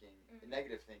positive thinking, the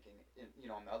negative thinking,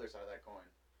 on the other side of that coin.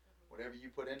 Whatever you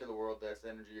put into the world, that's the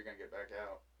energy you're gonna get back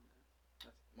out.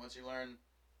 Once you learn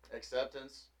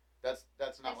acceptance, that's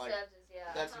not like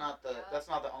that's not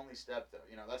the only step though.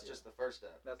 That's just the first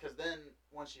step. Because then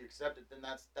once you accept it, then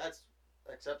that's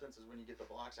acceptance is when you get the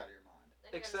blocks out of your mind.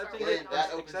 Accepting Then it,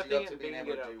 that opens accepting you up it to and being being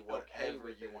able to okay do whatever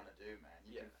with you it. want to do, man.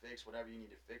 You can fix whatever you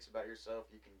need to fix about yourself.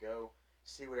 You can go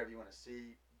see whatever you want to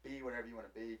see, be whatever you want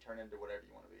to be, turn into whatever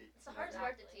you want to be. It's the hardest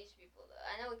part to teach people, though.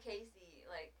 I know with Casey,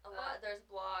 like, a lot, there's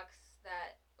blocks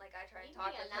that, like, I try and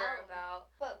talk to her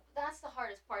about. But that's the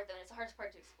hardest part, though, and it's the hardest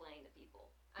part to explain to people.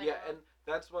 And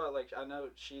that's what, like, I know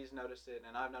she's noticed it,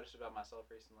 and I've noticed it about myself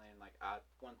recently, and, like,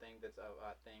 one thing that's a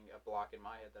block in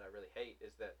my head that I really hate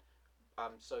is that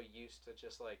I'm so used to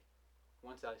just, like,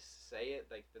 once I say it,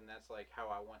 like, then that's, like, how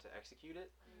I want to execute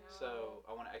it. So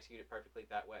I want to execute it perfectly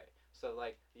that way. So,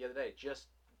 like, the other day,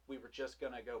 we were just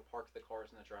going to go park the cars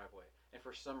in the driveway. And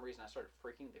for some reason, I started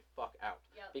freaking the fuck out.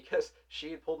 Yep. Because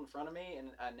she had pulled in front of me,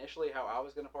 and initially how I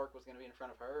was going to park was going to be in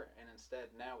front of her, and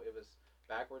instead now it was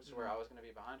backwards to where I was going to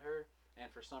be behind her. And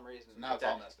for some reason, now it's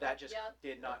all messed up. that just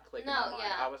did not click in my mind.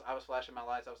 I was flashing my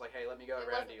lights. I was like, hey, let me go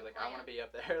around you. Like, I want to be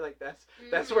up there. Like,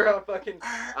 that's where I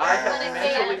have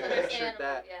mentally pictured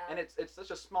that. Yeah. And it's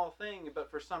such a small thing, but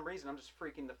for some reason, I'm just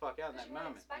freaking the fuck out in that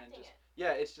moment. And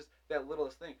it's just that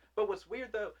littlest thing. But what's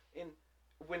weird, though,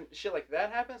 when shit like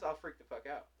that happens, I'll freak the fuck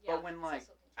out. Yeah, but when, like,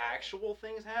 actual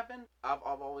things happen, I've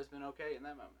always been okay in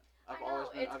that moment. I've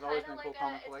always been cool,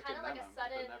 calm, and collected in that moment.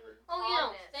 Sudden, never. Oh, you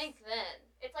don't think then.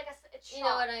 It's like it's you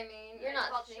know what I mean? You're It's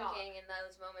not called thinking in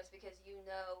those moments because you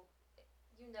know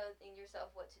in yourself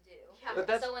what to do. Yeah. But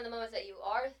that's, so in the moments that you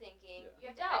are thinking, you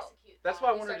have to doubt. execute. That's why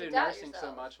I You wanted start to to do doubt nursing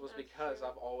so yourself. much was That's because true.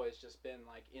 I've always just been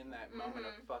like in that moment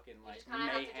of fucking like just kinda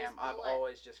have to mayhem. just I've let-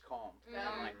 always just calmed. And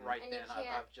like right And you then can't-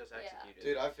 I've just executed.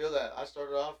 Dude, I feel that. I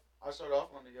started off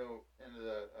wanting to go into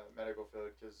the medical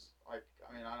field because, like, I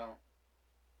mean, I don't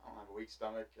have a weak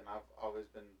stomach, and I've always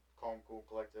been calm, cool,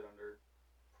 collected under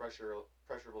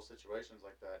pressurable situations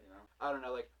like that. I don't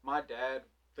know, like my dad,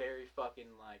 very fucking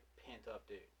like pent up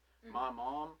dude. Mhm. My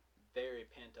mom, very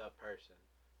pent up person.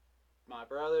 My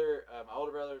brother, my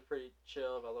older brother, is pretty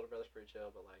chill. My little brother's pretty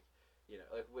chill, but like,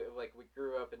 we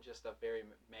grew up in just a very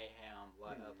mayhem,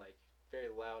 like very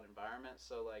loud environment.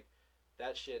 So like,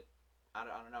 that shit, I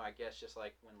don't know. I guess just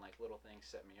like when like little things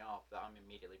set me off, that I'm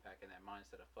immediately back in that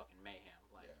mindset of fucking mayhem.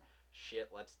 Like,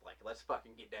 shit, let's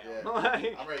fucking get down. Yeah.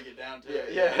 Like, I'm ready to get down too.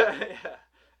 yeah.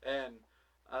 And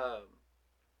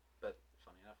but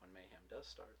funny enough, when mayhem does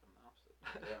start, I'm the opposite.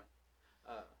 Yeah.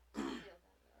 I feel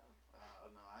that,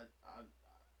 though. No,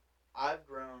 I've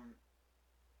grown.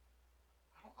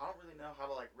 I don't really know how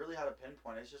to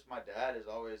pinpoint. It's just my dad is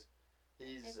always,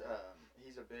 he's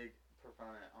a big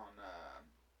proponent on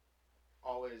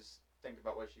always think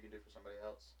about what you can do for somebody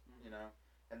else, and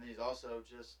then he's also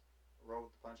just roll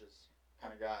with the punches kind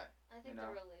of guy. I think the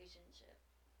relationship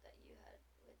that you had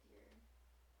with your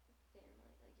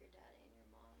family, like your dad and your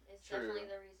mom, is definitely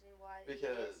the reason why he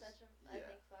is such a. I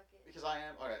think fuck it. Because I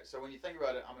am okay. So when you think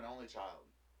about it, I'm an only child.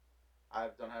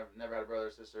 Never had a brother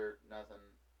or sister, nothing.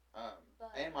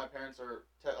 And my parents are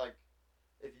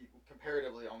if you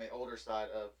comparatively on the older side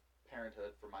of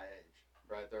parenthood for my age,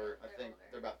 right? They're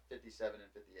about 57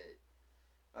 and 58.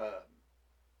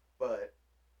 But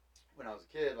when I was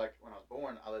a kid, like when I was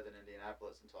born, I lived in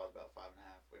Indianapolis until I was about 5 and a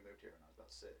half. We moved here when I was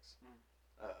about 6.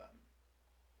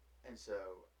 And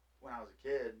so when I was a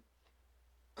kid,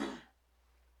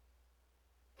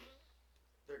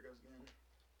 there it goes again.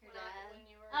 Your dad. When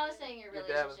you were I was saying your Your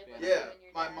dad was relationship with being- you Yeah, and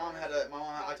your my dad. mom had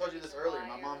I told you this earlier.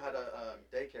 My mom had a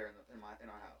daycare in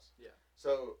our house. Yeah.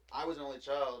 So I was an only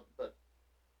child, but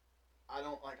I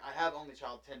have only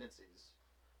child tendencies,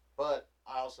 but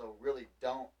I also really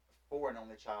don't for an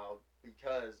only child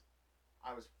because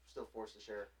I was still forced to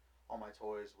share all my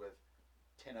toys with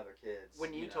 10 other kids.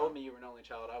 When you told me you were an only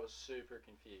child, I was super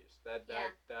confused. You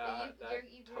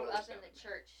grew totally up in stunned the me.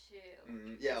 church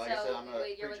too. Yeah, like I said, I'm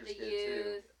a you're with preacher's the kid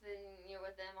youth, and you're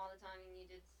with them all the time, and you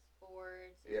did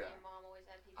sports. And Yeah. your mom always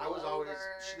had people I was over.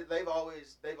 they've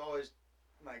always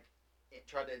like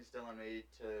tried to instill in me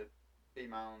to be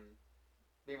my own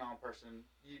person.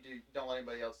 Don't let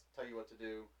anybody else tell you what to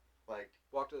do. Like,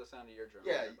 walk to the sound of your drum.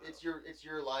 yeah, it's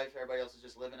your life. Everybody else is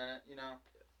just living in it, What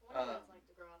do kids like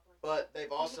to grow up like? But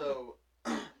they've also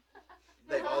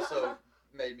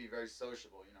made me very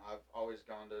sociable. I've always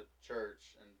gone to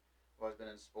church and I've always been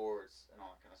in sports and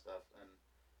all that kind of stuff. And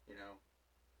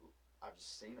I've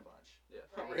just seen a bunch. Yeah.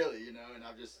 Right. Really, and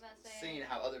I've just seen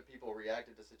how other people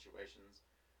reacted to situations.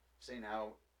 seen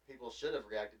how people should have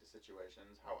reacted to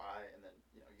situations, and then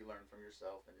you learn from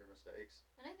yourself and your mistakes.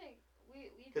 And I think we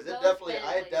Because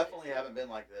I definitely haven't been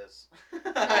like this. No,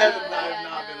 I have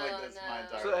not been like this no. my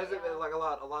entire So life. has it been like a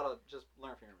lot of just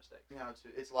learn from your mistakes?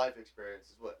 It's life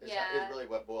experience is what is really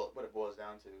what it boils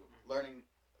down to. Learning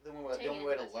the only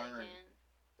way to learn.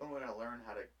 The only way to learn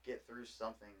how to get through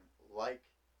something like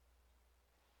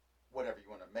whatever you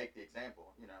want to make the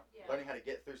example, learning how to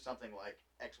get through something like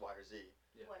X, Y, or Z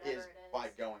is by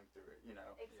going through it,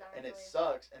 Exactly. and it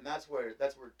sucks, and that's where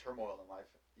turmoil in life,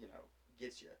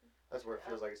 gets you. That's where it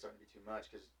feels like it's starting to be too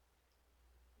much because,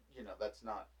 that's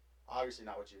not obviously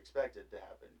not what you expected to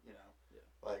happen, Yeah.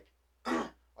 Like,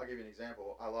 I'll give you an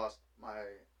example. I lost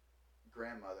my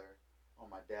grandmother on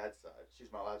my dad's side.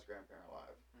 She's my last grandparent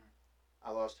alive. I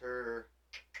lost her,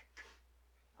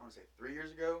 I want to say 3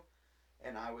 years ago,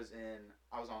 and I was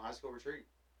on high school retreat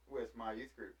with my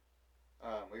youth group.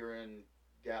 We were in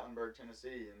Gatlinburg,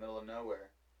 Tennessee, in the middle of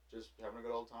nowhere, just having a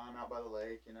good old time out by the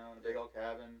lake, in a big old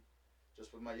cabin,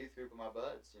 just with my youth group and my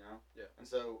buds, Yeah. And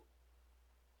so,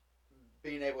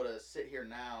 being able to sit here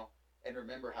now and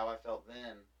remember how I felt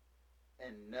then,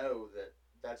 and know that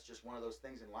that's just one of those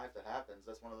things in life that happens.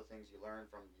 That's one of the things you learn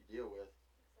from, you deal with.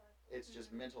 It's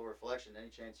just mental reflection any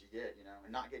chance you get, and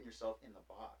not getting yourself in the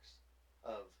box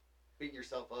of beating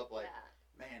yourself up like,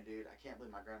 man, dude, I can't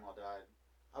believe my grandma died.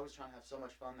 I was trying to have so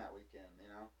much fun that weekend,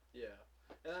 Yeah,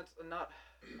 and that's not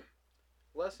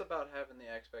less about having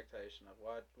the expectation of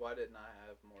why didn't I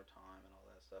have more time and all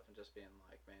that stuff, and just being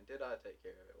like, man, did I take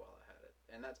care of it while I had it?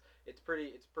 And it's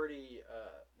pretty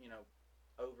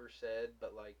oversaid,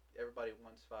 but like everybody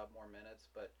wants 5 more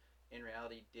minutes, but in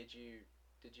reality, did you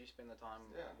spend the time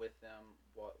with them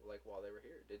while they were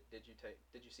here? Did you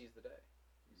seize the day?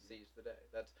 Seize the day.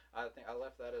 I think I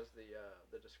left that as the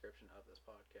description of this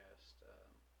podcast.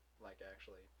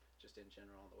 Actually, just in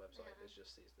general on the website, it's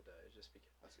just seize the day. It's just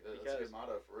because that's good. That's a good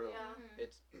motto for real. Yeah.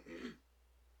 It's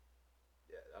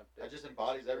it just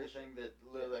embodies everything that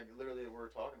literally we're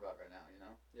talking about right now.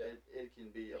 Yeah. It can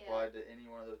be applied to any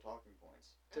one of those talking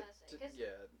points.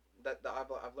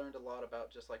 I've learned a lot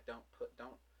about just like don't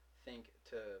think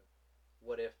to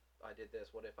what if I did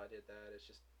this, what if I did that. It's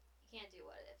just you can't do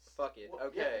what ifs. Fuck it. Well,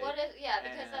 okay. What if? Yeah,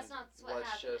 because that's not what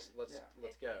happened. Let's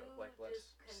go.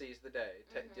 Let's seize the day.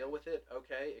 Deal with it.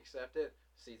 Okay. Accept it.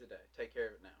 Seize the day. Take care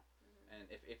of it now.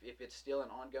 And if it's still an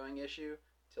ongoing issue,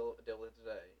 deal with it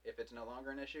today. If it's no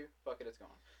longer an issue, fuck it, it's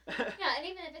gone. Yeah, and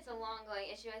even if it's a long-going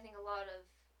issue, I think a lot of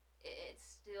it's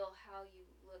still how you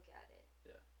look at it.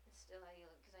 Yeah. It's still how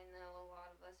you look, because I know a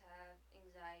lot of us have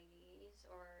anxieties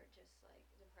or just like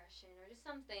depression or just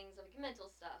some things like mental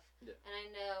stuff. Yeah. And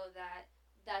I know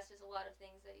that's just a lot of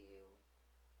things that you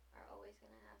are always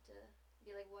gonna have to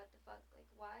be like, what the fuck? Like,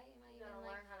 why am I even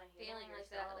like feeling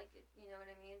like that? Like, you know what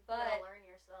I mean? But you learn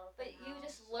yourself. But you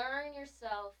just learn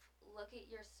yourself. Look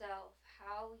at yourself,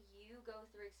 how you go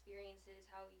through experiences,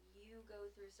 how you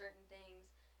go through certain things,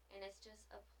 and it's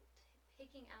just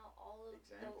picking out all of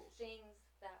those things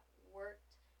that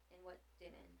worked and what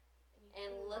didn't,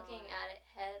 and looking at it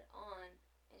head on,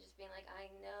 and just being like, I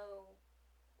know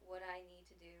what I need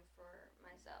to do for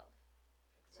myself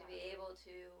to be able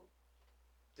to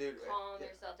calm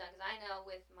yourself down. Because I know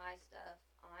with my stuff,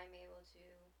 I'm able to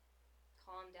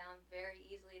calm down very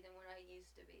easily than what I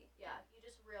used to be. Yeah, you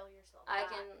just reel yourself I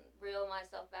back. can reel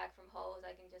myself back from hoes.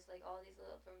 I can just like all these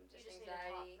little from just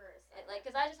anxiety. Need to talk for a second. Like,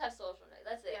 because I just have social anxiety.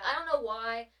 That's it. Yeah. I don't know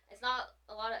why. It's not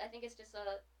a lot of. I think it's just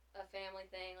a family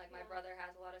thing. Like my brother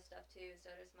has a lot of stuff too. So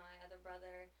does my other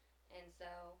brother, and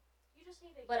so. You just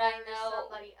need to But hear I know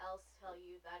somebody else tell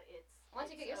you that it's. Once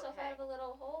you get yourself out of a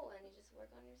little hole and you just work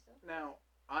on yourself. Now,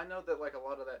 I know that like a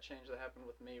lot of that change that happened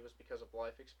with me was because of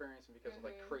life experience and because of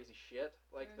like crazy shit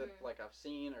that like I've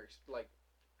seen or like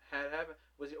had happened.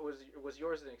 Was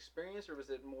yours an experience or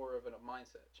was it more of a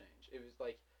mindset change? It was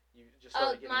like you just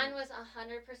started getting. Mine was 100%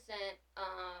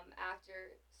 after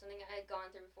something I had gone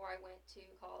through before I went to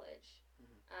college.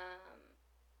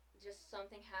 Just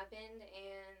something happened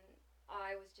and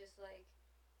I was just like,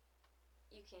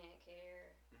 you can't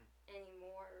care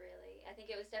anymore, really. I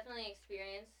think it was definitely an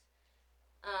experience.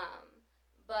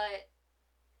 But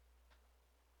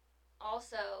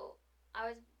also, I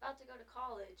was about to go to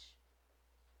college.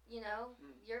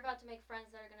 You're about to make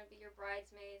friends that are going to be your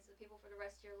bridesmaids, the people for the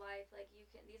rest of your life. Like,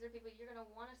 these are people you're going to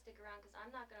want to stick around because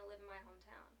I'm not going to live in my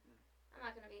hometown. I'm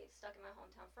not going to be stuck in my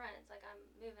hometown friends. Like, I'm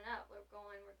moving up. We're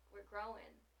growing.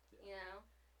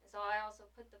 And so I also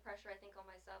put the pressure, I think, on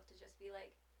myself to just be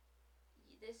like,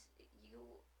 you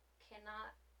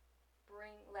cannot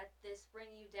let this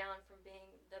bring you down from being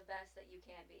the best that you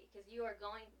can be, because you are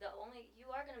going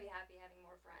to be happy having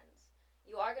more friends.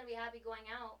 You are going to be happy going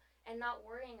out and not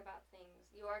worrying about things.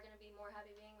 You are going to be more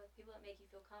happy being with people that make you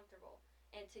feel comfortable.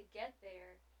 And to get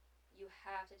there, you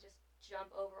have to just jump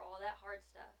over all that hard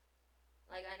stuff.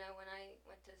 Like I know when I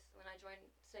joined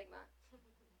Sigma,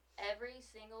 every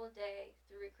single day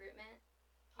through recruitment,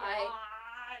 I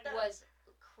was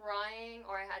crying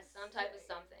or I had some type of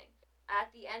something. At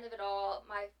the end of it all,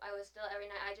 I was still every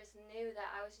night. I just knew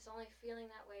that I was just only feeling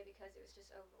that way because it was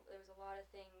just over. There was a lot of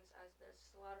things. There's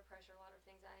just a lot of pressure, a lot of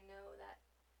things that I know that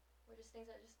were just things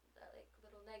that like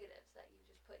little negatives that you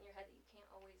just put in your head that you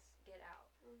can't always get out.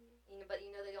 Mm-hmm. But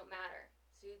you know they don't matter,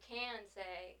 so you can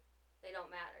say they don't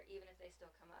matter even if they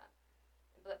still come up.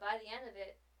 But by the end of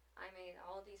it, I made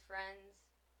all of these friends.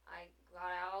 I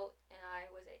got out and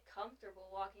I was comfortable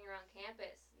walking around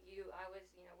campus. We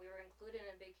were included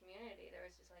in a big community. There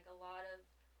was just like a lot of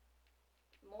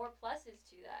more pluses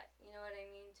to that. You know what I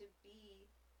mean? To be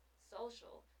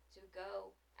social, to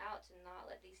go out, to not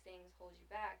let these things hold you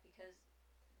back because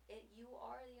you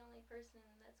are the only person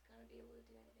that's going to be able to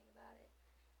do anything about it.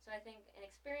 So I think an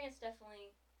experience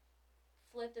definitely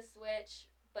flipped the switch,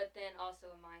 but then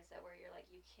also a mindset where you're like,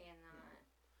 you cannot.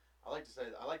 I like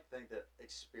to think that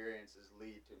experiences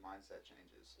lead to mindset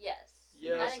changes. Yes.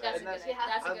 Yes, I think that's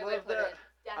a good way to put it.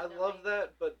 I Definitely. love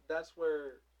that, but that's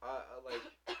where I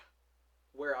like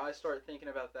where I start thinking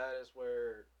about that is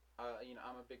where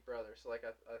I'm a big brother, so like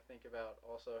I think about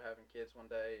also having kids one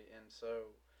day, and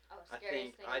so I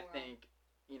think I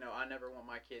never want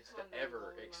my kids to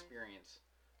ever experience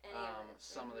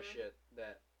some of the shit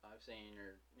that I've seen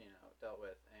or dealt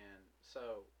with, and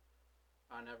so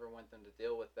I never want them to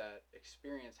deal with that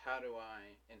experience. How do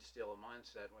I instill a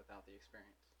mindset without the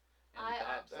experience? And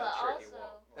that's a tricky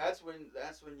wall. That's when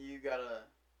you gotta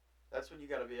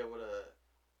be able to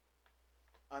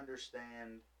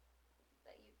understand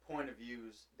point of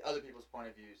views, other people's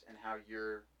point of views, and how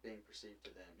you're being perceived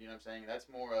to them. You know what I'm saying? That's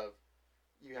more of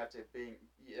you having to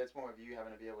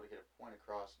be able to get a point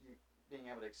across. You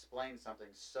being able to explain something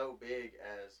so big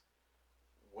as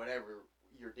whatever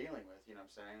you're dealing with. You know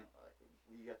what I'm saying? Like,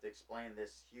 you have to explain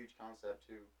this huge concept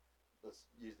to, let's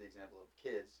use the example of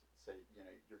kids. Say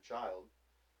your child.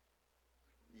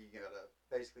 You gotta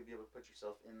basically be able to put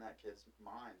yourself in that kid's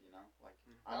mind. Like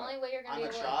the only way you're gonna I'm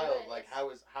be able a child. to do it Like how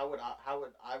would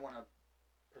I want to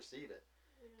perceive it?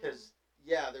 Because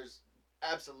there's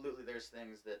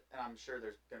things that, and I'm sure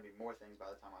there's gonna be more things by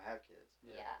the time I have kids.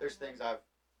 Yeah. There's things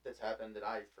that's happened that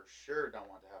I for sure don't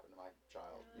want to happen to my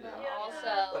child.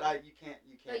 But you can't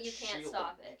shield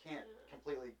stop them. it. You can't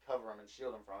completely cover them and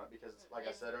shield them from it because, like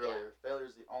I said earlier, failure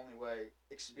is the only way.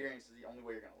 Experience is the only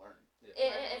way you're gonna learn.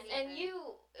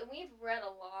 We've read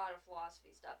a lot of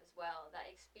philosophy stuff as well. That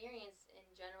experience in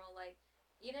general, like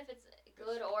even if it's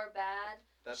good or bad,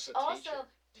 that's the also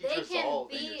they Teach can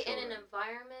resolve be in in an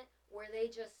environment where they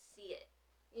just see it.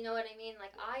 You know what I mean?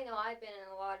 Like I know I've been in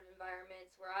a lot of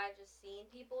environments where I've just seen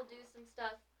people do some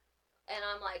stuff, and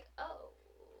I'm like, oh,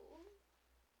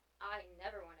 I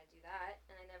never want to do that,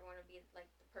 and I never want to be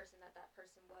like the person that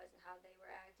person was and how they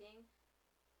were acting.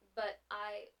 But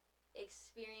I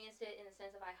experienced it in the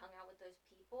sense of I hung out with those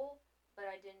people, but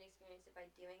I didn't experience it by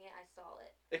doing it. I saw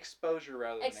it. Exposure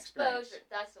rather than experience. Exposure,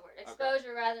 that's the word.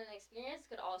 Exposure rather than experience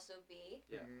could also be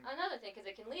another thing because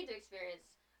it can lead to experience.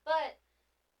 But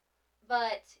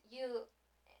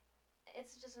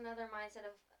it's just another mindset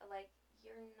of like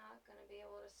you're not gonna be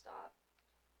able to stop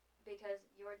because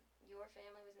your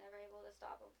family was never able to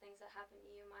stop things that happened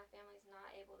to you. My family's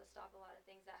not able to stop a lot of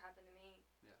things that happen to me.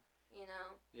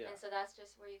 Yeah. And so that's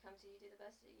just where you come to. You do the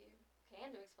best that you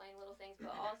can to explain little things,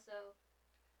 but also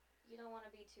you don't want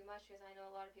to be too much because I know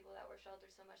a lot of people that were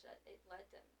sheltered so much that it led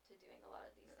them to doing a lot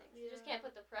of these things. You just can't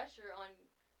put the pressure on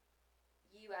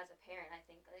you as a parent, I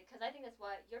think, because I think that's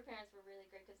why your parents were really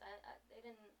great because they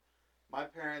didn't. My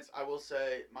parents, I will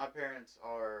say,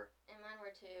 are. And mine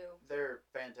were too. They're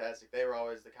fantastic. They were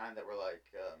always the kind that were like,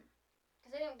 because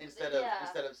they didn't. Instead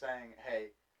of saying,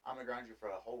 hey, I'm gonna ground you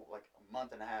for a whole a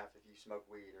month and a half if you smoke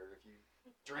weed or if you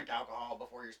drink alcohol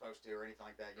before you're supposed to or anything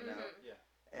like that, know. Yeah.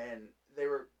 And they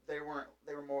were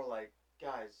more like,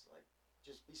 guys, like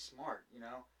just be smart,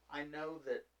 I know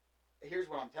that. Here's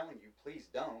what I'm telling you. Please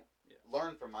don't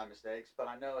learn from my mistakes. But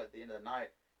I know at the end of the night,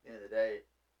 at the end of the day,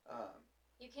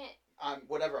 you can't.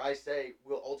 Whatever I say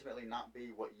will ultimately not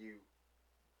be what you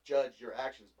judge your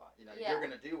actions by. You're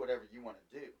gonna do whatever you want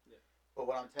to do. Yeah. But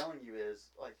what I'm telling you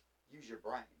is like use your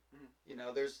brain.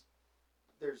 Mm-hmm.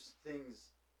 There's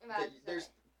things. There's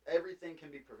everything can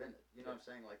be prevented. You know what I'm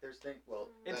saying? Like there's things. Well,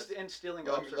 instilling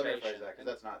let me observation. rephrase that because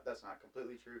that's not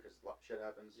completely true because shit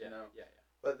happens. Yeah. Yeah.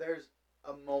 But there's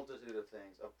a multitude of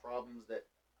things, of problems that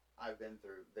I've been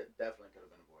through that definitely could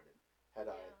have been avoided. had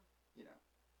I,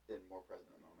 been more present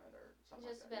in the moment or something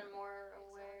Just like that. been more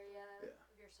aware, Yeah.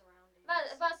 Of your surroundings.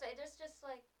 But say, there's just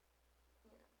like,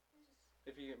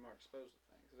 If you get more exposed to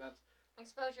things, that's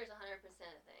exposure is 100%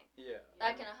 a thing. yeah.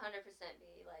 That can 100%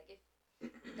 be like if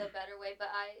the better way,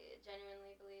 but I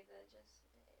genuinely believe that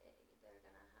they're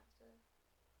gonna have to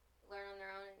learn on their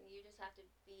own, and you just have to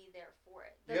be there for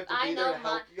it. You have to be there to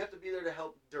help. You have to be there to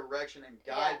help direction and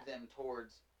guide them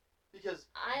towards, because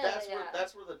that's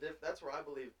where I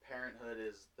believe parenthood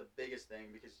is the biggest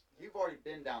thing, because you've already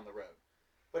been down the road,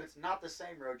 but it's not the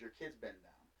same road your kid's been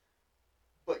down.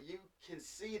 But you can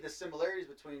see the similarities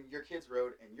between your kid's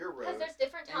road and your road. Because there's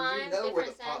different times, and you know where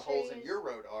the different potholes in centuries. your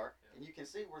road are, and you can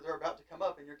see where they're about to come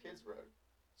up in your kid's road.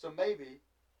 So maybe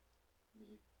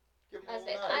you give them a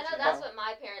little nudge. I know that's what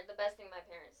the best thing my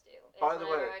parents do. By the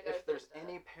way, if there's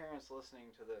any parents listening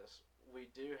to this, we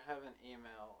do have an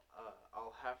email.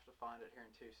 I'll have to find it here in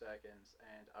 2 seconds,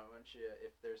 and I want you,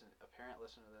 if there's a parent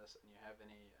listening to this and you have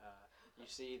any, you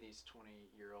see these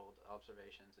 20-year-old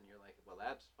observations and you're like, well,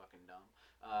 that's fucking dumb.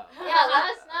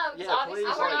 Let us know. Yeah, please,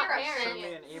 we're not parents. send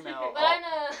me an email. But I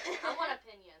know. I want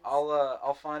opinions.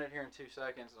 I'll find it here in 2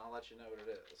 seconds and I'll let you know what it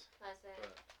is. That's it.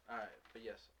 All right, but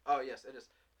yes. Oh, yes, it is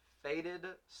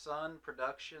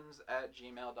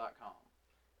fatedsunproductions@gmail.com.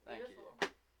 Thank Beautiful. you.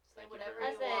 Say Thank whatever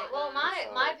you you very want. Well,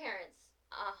 my parents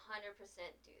 100%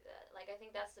 do that. Like, I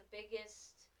think that's the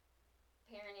biggest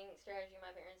parenting strategy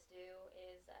my parents do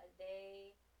is that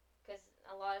because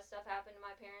a lot of stuff happened to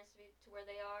my parents to where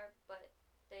they are, but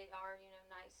they are,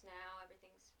 nice now.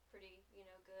 Everything's pretty,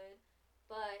 good.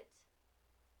 But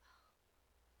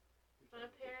My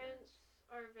parents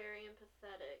are very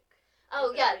empathetic.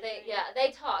 oh yeah,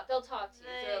 they talk. They'll talk to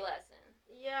you through a lesson.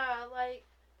 Yeah, like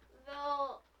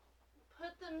they'll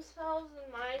put themselves in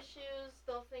my shoes.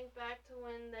 They'll think back to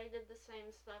when they did the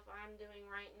same stuff I'm doing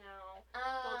right now.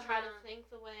 They'll try to think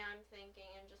the way I'm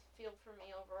thinking and just feel for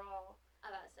me overall.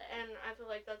 I about to say. And I feel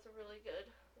like that's a really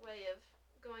good way of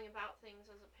going about things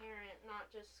as a parent, not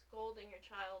just scolding your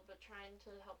child, but trying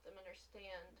to help them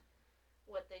understand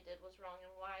what they did was wrong and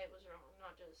why it was wrong,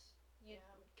 not just you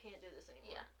can't do this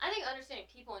anymore. Yeah, I think understanding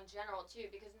people in general too,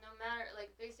 because no matter, like,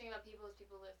 the biggest thing about people is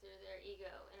people live through their ego,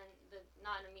 and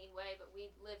not in a mean way, but we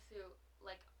live through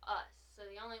like us. So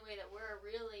the only way that we're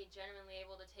really genuinely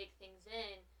able to take things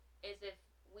in is if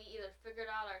we either figure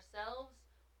it out ourselves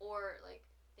or like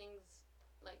things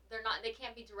like they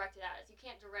can't be directed at us. You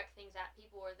can't direct things at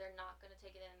people or they're not gonna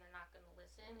take it in and they're not gonna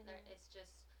listen. Mm-hmm. It's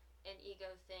just an ego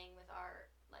thing with our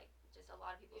just a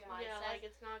lot of people's mindsets. Yeah, like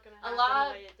it's not gonna happen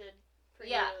the way it did for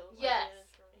you. Yes,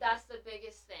 that's the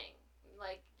biggest thing.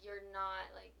 Like, you're not,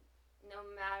 like, no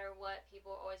matter what,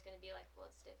 people are always going to be like,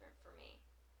 well, it's different for me.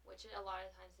 Which a lot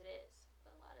of times it is.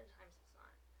 But a lot of times it's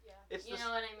not. Yeah. You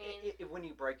know what I mean? When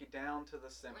you break it down to the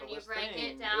simplest when you break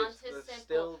thing, it down it's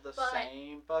still the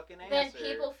same fucking answer. Then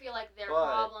people feel like their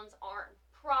problems aren't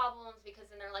problems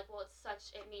because then they're like, well, it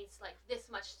means like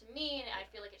this much to me, and I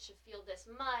feel like it should feel this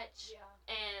much. Yeah.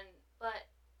 But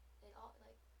it all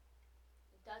it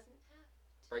doesn't have to.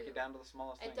 Break it down to the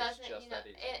smallest thing. It doesn't, it's just that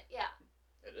easy. It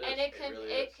is. And it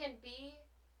can be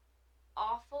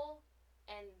awful,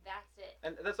 and that's it.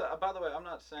 And that's by the way, I'm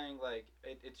not saying like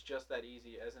it's just that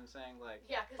easy, as in saying like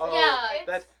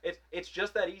it's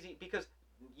just that easy because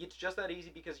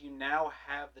you now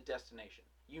have the destination.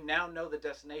 You now know the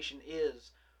destination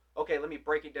is okay. Let me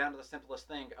break it down to the simplest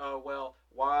thing. Oh well,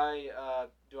 why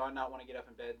do I not want to get up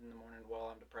in bed in the morning while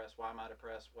I'm depressed? Why am I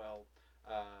depressed? Well,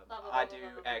 I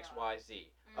do X, Y,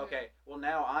 Z. Mm-hmm. Okay. Well,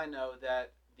 now I know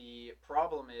that the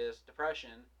problem is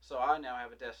depression, so I now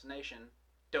have a destination.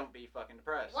 Don't be fucking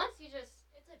depressed. Once you just...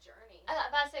 It's a journey. I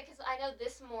about to say, because I know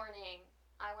this morning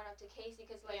I went up to Casey,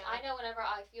 because, like, I know whenever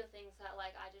I feel things that,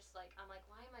 like, I just, like, I'm like,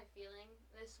 why am I feeling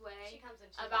this way She comes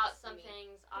in about some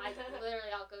things? I'll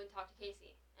go and talk to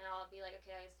Casey, and I'll be like,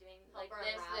 okay, I was doing, like,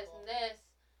 this, and this,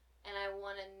 and I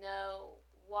want to know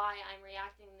why I'm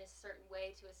reacting this certain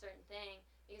way to a certain thing,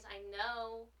 because I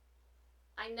know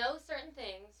certain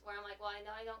things where I'm like, well, I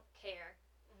know I don't care.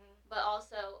 But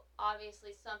also,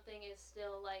 obviously, something is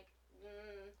still like,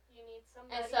 You need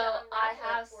somebody and to so unravel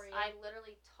it for you. I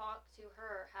literally talk to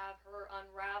her, have her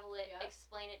unravel it,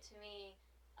 explain it to me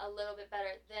a little bit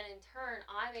better. Then in turn,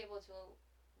 I'm able to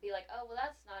be like, oh, well,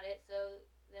 that's not it. So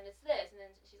then it's this. And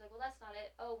then she's like, well, that's not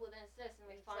it. Oh, well, then it's this.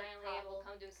 And we finally able to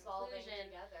come to a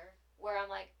conclusion where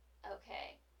I'm like,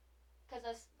 okay.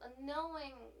 Because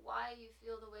knowing why you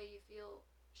feel the way you feel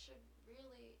should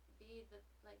really be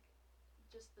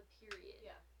just the period.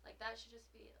 Yeah. Like, that should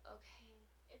just be okay.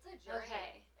 It's a journey.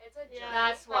 Okay. It's a journey. Yeah,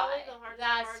 That's probably why. the hardest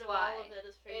That's part why. of all of it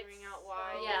is figuring out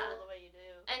why so- you Yeah. feel the way you do.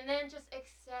 And then just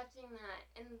accepting that,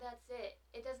 and that's it.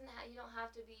 It doesn't. You don't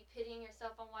have to be pitying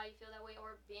yourself on why you feel that way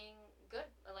or being good,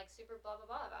 or like super blah blah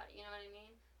blah about it. You know what I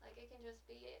mean? Like it can just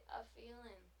be a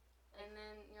feeling, and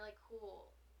then you're like,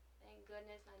 cool. Thank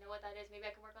goodness, I know what that is. Maybe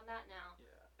I can work on that now.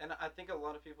 Yeah, and I think a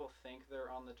lot of people think they're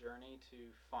on the journey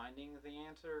to finding the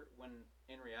answer when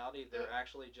in reality they're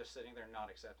actually just sitting there not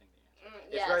accepting the answer.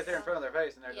 It's Yes. right there in front of their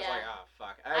face, and they're just Yeah. like, "Oh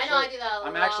fuck." I know I do that a lot.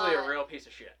 I'm actually a real piece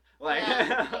of shit. Like,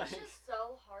 Yeah. It's just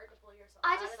so hard to pull yourself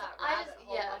I out just- of that I rabbit just-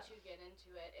 hole yeah. once you get into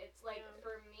it. It's like, Yeah.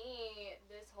 for me,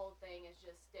 this whole thing is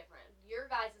just different. Your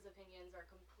guys' opinions are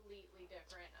completely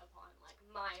different upon, like,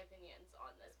 my opinions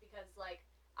on this. Because, like,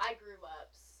 I grew up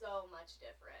so much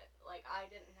different. Like, I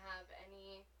didn't have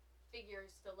any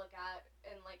figures to look at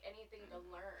and, like, anything to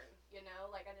learn, you know?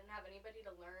 Like, I didn't have anybody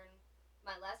to learn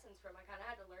my lessons from. I kind of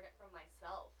had to learn it from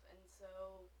myself. And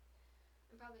so...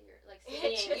 And probably you're like It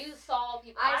seeing. You just- saw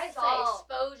people. I I'd saw say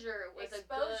exposure was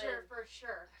exposure a good for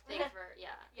sure. thing for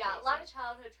Yeah, a amazing. lot of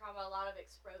childhood trauma, a lot of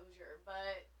exposure,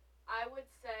 but I would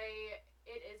say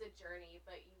it is a journey,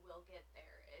 but you will get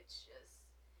there. It's just,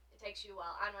 it takes you a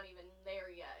while. I'm not even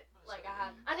there yet. Like, I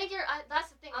have, I think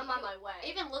that's the thing. I'm on my way.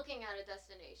 Even looking at a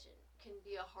destination can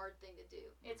be a hard thing to do.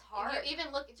 It's If hard. you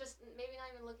even look, just maybe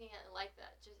not even looking at it like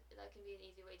that. Just that can be an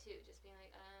easy way too. Just being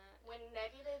like, When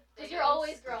negative 'Cause things you're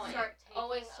always growing, start taking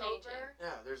always changing. over,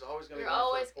 Yeah, there's always going to be You're one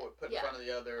always- foot put in yeah. front of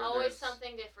the other. always There's-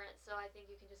 something different. So I think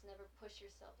you can just never push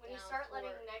yourself when down. you start for,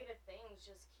 letting negative things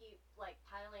just keep, like,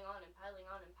 piling on and piling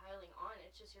on and piling on,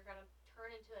 it's just, you're going to turn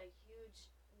into a huge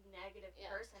negative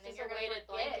person. And just you're a going to weighted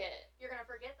forget. blanket. You're going to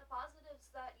forget the positives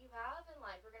that you have in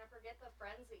life. You're going to forget the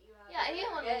friends that you have. Yeah, and you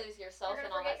You're don't want gonna to lose yourself You're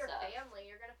and going all to that forget your stuff. family.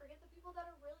 You're going to forget the people that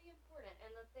are really important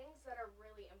and the things that are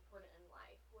really important in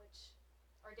life, which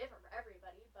are different for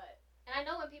everybody, but And I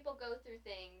know when people go through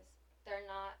things, they're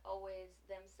not always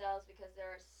themselves because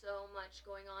there's so much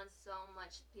going on, so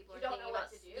much people You are don't thinking know what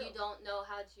about. to do. You don't know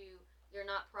how to. You're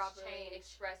not properly Change.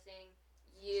 expressing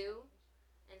you,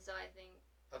 and so I think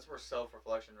That's where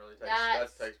self-reflection really takes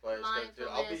That's takes place. 'Cause, dude,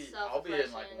 I'll be in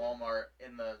like self-reflection. Walmart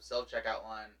in the self-checkout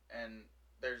line, and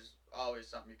there's always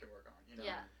something you can work on. You know,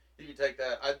 Yeah. you can take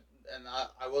that.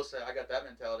 I will say I got that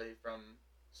mentality from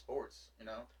sports. You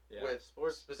know, yeah, with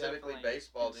sports specifically definitely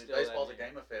baseball. Dude, instill baseball's a that in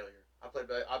game of failure. I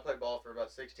played ball for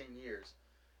about 16 years,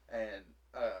 and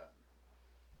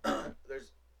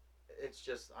it's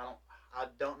just I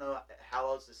don't know how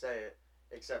else to say it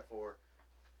except for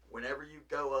whenever you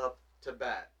go up to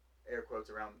bat, air quotes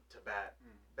around to bat,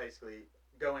 basically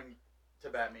going to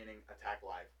bat meaning attack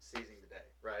life, seizing the day,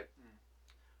 right?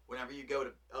 Whenever you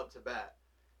go up to bat,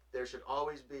 there should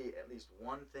always be at least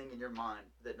one thing in your mind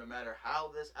that no matter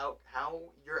how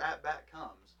your at bat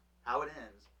comes, how it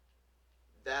ends,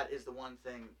 that is the one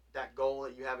thing, that goal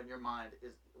that you have in your mind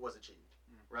was achieved,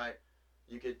 right?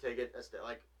 You could take it a step,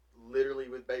 like literally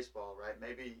with baseball, right?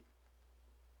 Maybe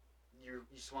you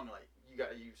swung late,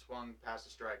 you swung past a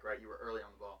strike, right? You were early on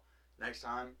the ball. Next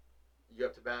time you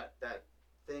up to bat, that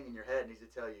thing in your head needs to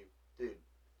tell you, dude,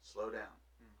 slow down,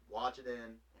 watch it in,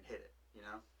 and hit it. You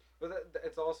know. But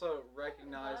it's also I haven't thought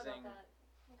recognizing about that.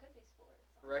 It could be sports.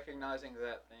 recognizing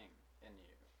that thing in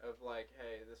you of like,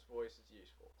 hey, this voice is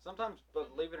useful. Sometimes,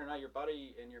 believe it or not, your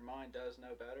body and your mind does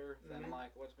know better than like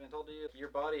what's been told to you. Your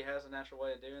body has a natural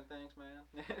way of doing things, man.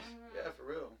 Yeah, for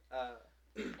real.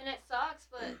 And it sucks,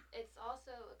 but it's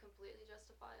also a completely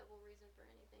justifiable reason for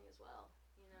anything as well.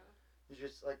 You know. You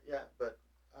just like but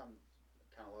I'm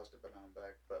kind of lost it, but now I'm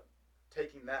back. But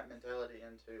taking that mentality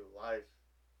into life,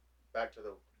 back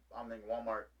to I'm in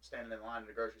Walmart, standing in line in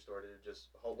the grocery store to just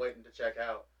waiting to check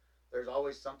out. There's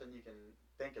always something you can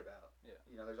think about. Yeah.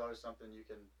 You know, there's always something you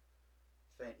can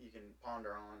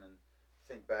ponder on and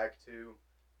think back to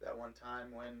that one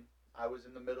time when I was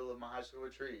in the middle of my high school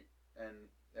retreat and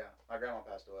my grandma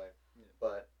passed away. Yeah.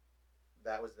 But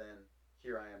that was then.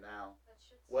 Here I am now. that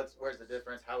shit's Where's the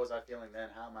difference? How was I feeling then?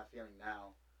 How am I feeling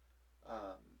now?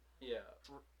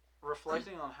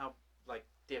 Reflecting on how like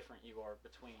different you are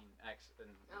between X and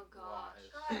Oh, gosh. Y.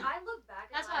 God, I look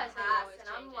back at That's my why I say you're past always and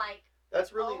I'm changing. like,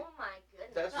 That's really oh my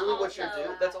goodness. that's But really what you're also-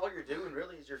 doing. That's all you're doing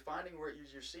really is you're finding where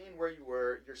you're seeing where you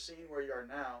were, you're seeing where you are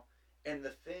now, and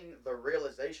the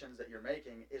realizations that you're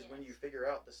making is when you figure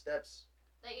out the steps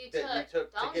That you that you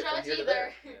took to Don't get from judge here to either.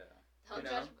 there. Yeah. Don't You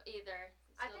judge know? either.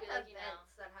 I Still think be like, you know.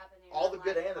 events that happen in All your the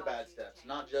good life and the cause bad you to steps, change.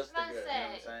 not just the I'm good. gonna You know what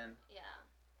I'm say- saying? Yeah,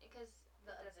 because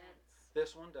The it doesn't. events.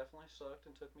 This one definitely sucked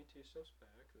and took me 2 steps back.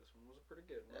 This one was a pretty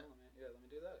good one. Yeah. Let me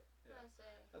do that. I'm Yeah. gonna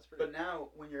say. That's pretty But now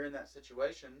when you're in that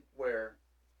situation where,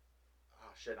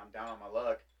 oh shit, I'm down on my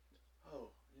luck.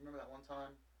 Oh, you remember that one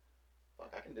time?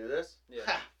 Fuck, I can do this. Yeah.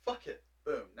 Ha, fuck it.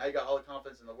 Boom. Now you got all the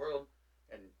confidence in the world,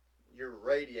 and you're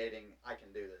radiating. I can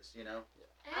do this. You know.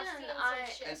 I've seen some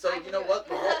shit. And so I you can know do what?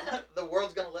 it. The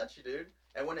world's gonna let you, dude.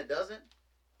 And when it doesn't,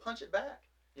 punch it back.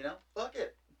 You know, fuck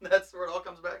it. That's where it all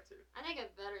comes back to. I think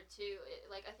it's better too.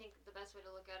 I think the best way to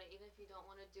look at it, even if you don't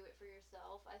want to do it for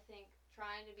yourself, I think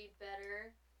trying to be better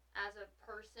as a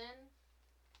person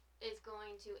is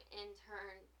going to in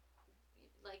turn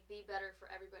like be better for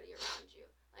everybody around you.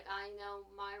 Like I know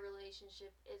my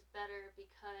relationship is better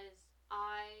because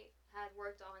I had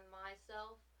worked on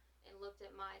myself and looked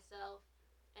at myself,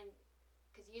 and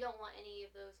because you don't want any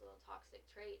of those little toxic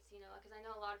traits, you know, because I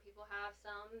know a lot of people have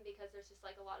some because there's just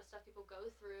like a lot of stuff people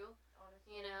go through,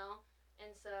 honestly. You know,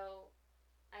 and so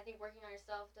I think working on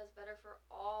yourself does better for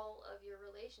all of your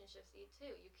relationships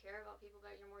too. You care about people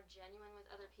better, you're more genuine with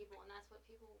other people, and that's what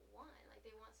people want. Like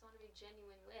they want someone to be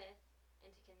genuine with and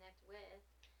to connect with.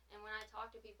 And when I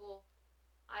talk to people,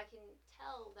 I can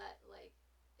tell that like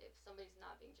if somebody's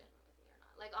not being genuine with me or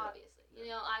not. Like obviously, you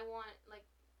know, I want like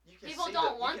You can people see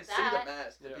don't the, want you can see the that.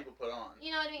 mask that people put on.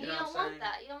 You know what I mean? You know don't what I'm want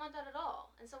that. You don't want that at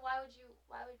all. And so why would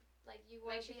like you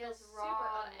want Makes to you be feel as super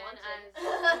raw and unwanted.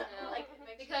 as you know, Like, it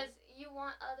makes because you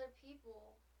want other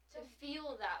people to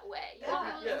feel that way. You Yeah. want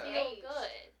people to feel Yeah.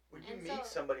 good. When you And meet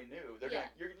so- somebody new, they're Yeah.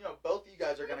 gonna, you know, both of you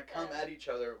guys are gonna With come them. at each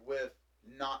other with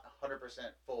not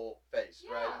 100% full face,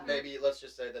 Yeah. right? Maybe let's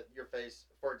just say that your face,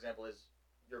 for example, is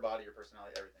your body, your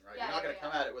personality, everything, right? Yeah, You're not yeah, gonna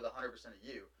come at it with 100% of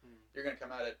you. You're gonna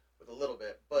come at it with a little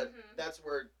bit, but that's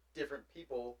where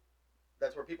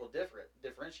that's where people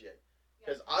differentiate.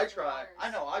 Because I try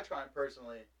and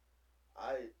personally,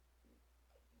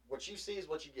 what you see is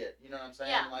what you get. You know what I'm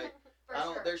saying? Yeah. Like, For I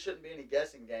don't. sure. There shouldn't be any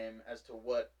guessing game as to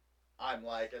what I'm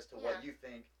like, as to what you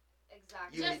think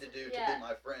Exactly. you Just- need to do to yeah. be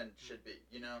my friend should be.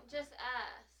 You know. Just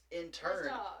ask. In Just turn,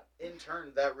 talk.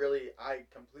 that really, I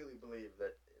completely believe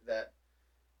that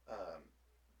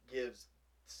gives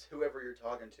whoever you're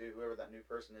talking to, whoever that new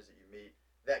person is that you meet,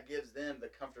 that gives them the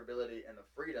comfortability and the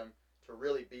freedom to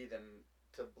really be them,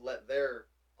 to let their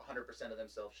 100% of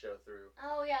themselves show through.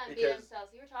 Oh yeah, and be Because-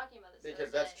 themselves. You were talking about this.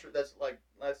 Because the other that's day. true.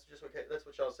 That's just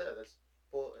what y'all said. That's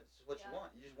full. It's just what you Yeah.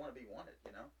 want. You just want to be wanted.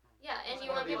 You know. Yeah, and Just you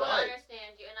wanna want be people to liked.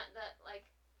 understand you, and that like,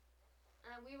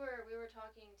 we were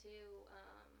talking too,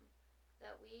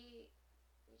 that we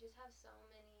just have so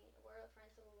many. We're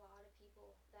friends with a lot of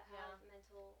people that have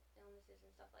mental illnesses and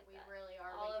stuff like We that. really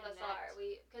are. All we of us connect. are.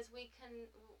 Because we can,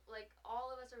 like, all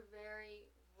of us are very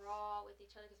raw with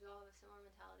each other because we all have a similar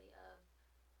mentality of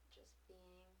just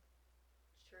being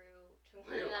true to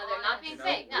one Real. another, not being You know,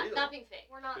 fake, real. not being fake.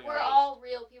 We're not. Being We're honest. all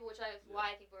real people, which is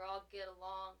why I think we all get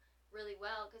along really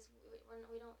well because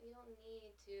we don't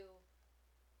need to.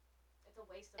 It's a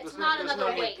waste of It's time. not there's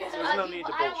another no weight. need- there's no need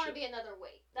to I don't want to bullshit. be another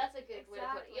weight. That's a good way to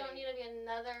put it. You don't Exactly. need to be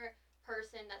another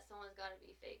person that someone's got to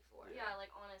be fake for. Yeah, like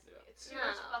honestly, Yeah. it's too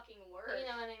much No. fucking work. You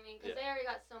know what I mean? Because they already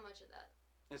got so much of that.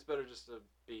 It's better just to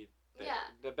be. Yeah.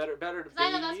 The better to be. Because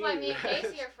I know that's why you. me and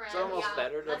Casey are friends. It's almost Yeah.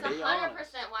 better to That's be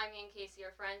 100% honest. why me and Casey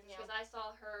are friends. Yeah. Because I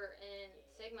saw her in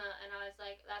Sigma and I was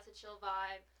like, that's a chill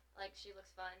vibe. Like, she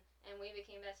looks fun. And we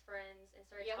became best friends and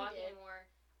started Yeah, we talking did. more.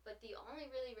 But the only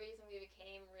really reason we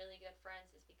became really good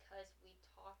friends is because we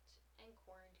talked in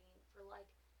quarantine for like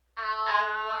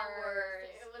hours.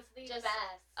 It was the Just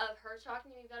best. of her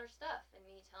talking to me about her stuff and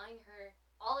me telling her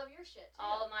All of your shit too.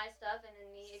 all of my stuff and then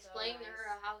me So explaining to her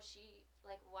nice. how she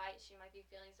like why she might be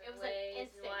feeling certain was an ways and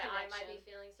instant why I might be connection.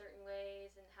 feeling certain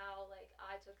ways and how like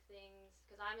I took things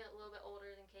because I'm a little bit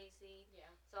older than Casey, Yeah.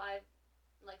 so I've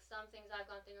like some things I've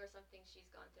gone through or some things she's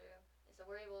gone through, and so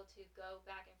we're able to go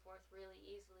back and forth really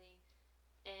easily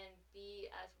and be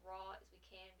as raw as we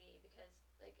can be because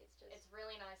like it's just It's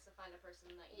really nice to find a person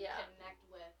that you Yeah. connect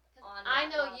with 'cause on I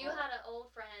that know level. you had an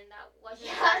old friend that wasn't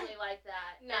Yeah. exactly like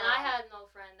that, No. and I had an old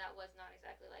friend that was not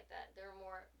exactly like that. They were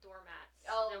more doormats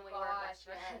than we were best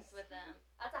gosh, friends yes. with them.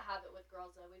 That's a habit with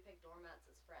girls though. We pick doormats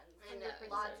as friends. I know,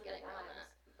 Lots so of getting on times. that.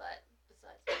 But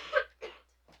besides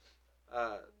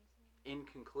In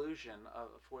conclusion,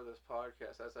 for this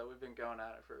podcast, as we've been going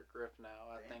at it for a grip now,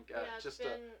 I think yeah, it's just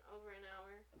been over an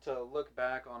hour. to look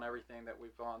back on everything that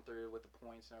we've gone through with the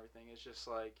points and everything, it's just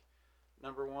like,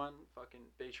 number one, fucking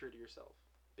be true to yourself.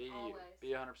 Be Always. you.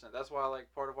 Be 100%. That's why,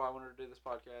 like, part of why I wanted to do this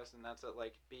podcast, and that's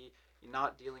like, be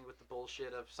not dealing with the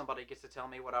bullshit of somebody gets to tell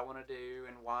me what I want to do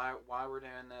and why we're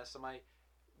doing this. Somebody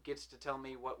gets to tell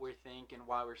me what we think and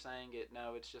why we're saying it.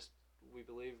 No, it's just we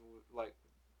believe, like,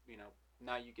 you know.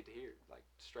 Now you get to hear, like,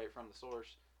 straight from the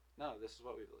source. No, this is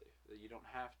what we believe. That you don't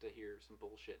have to hear some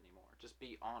bullshit anymore. Just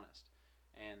be honest.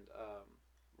 And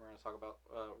we're going to talk about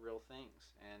real things.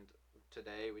 And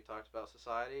today we talked about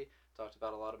society, talked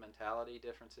about a lot of mentality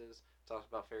differences, talked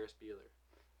about Ferris Bueller.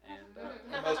 And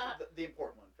the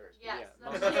important one first. Yes, Yeah,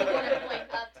 that's most the important point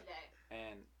of today.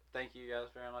 And thank you guys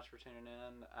very much for tuning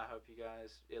in. I hope you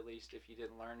guys, at least if you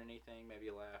didn't learn anything, maybe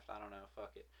you laughed. I don't know.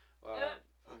 Fuck it.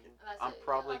 I'm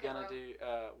probably gonna do.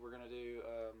 We're gonna do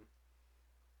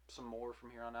some more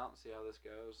from here on out and see how this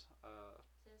goes.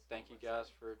 Thank you guys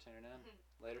for tuning in.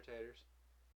 Later, taters.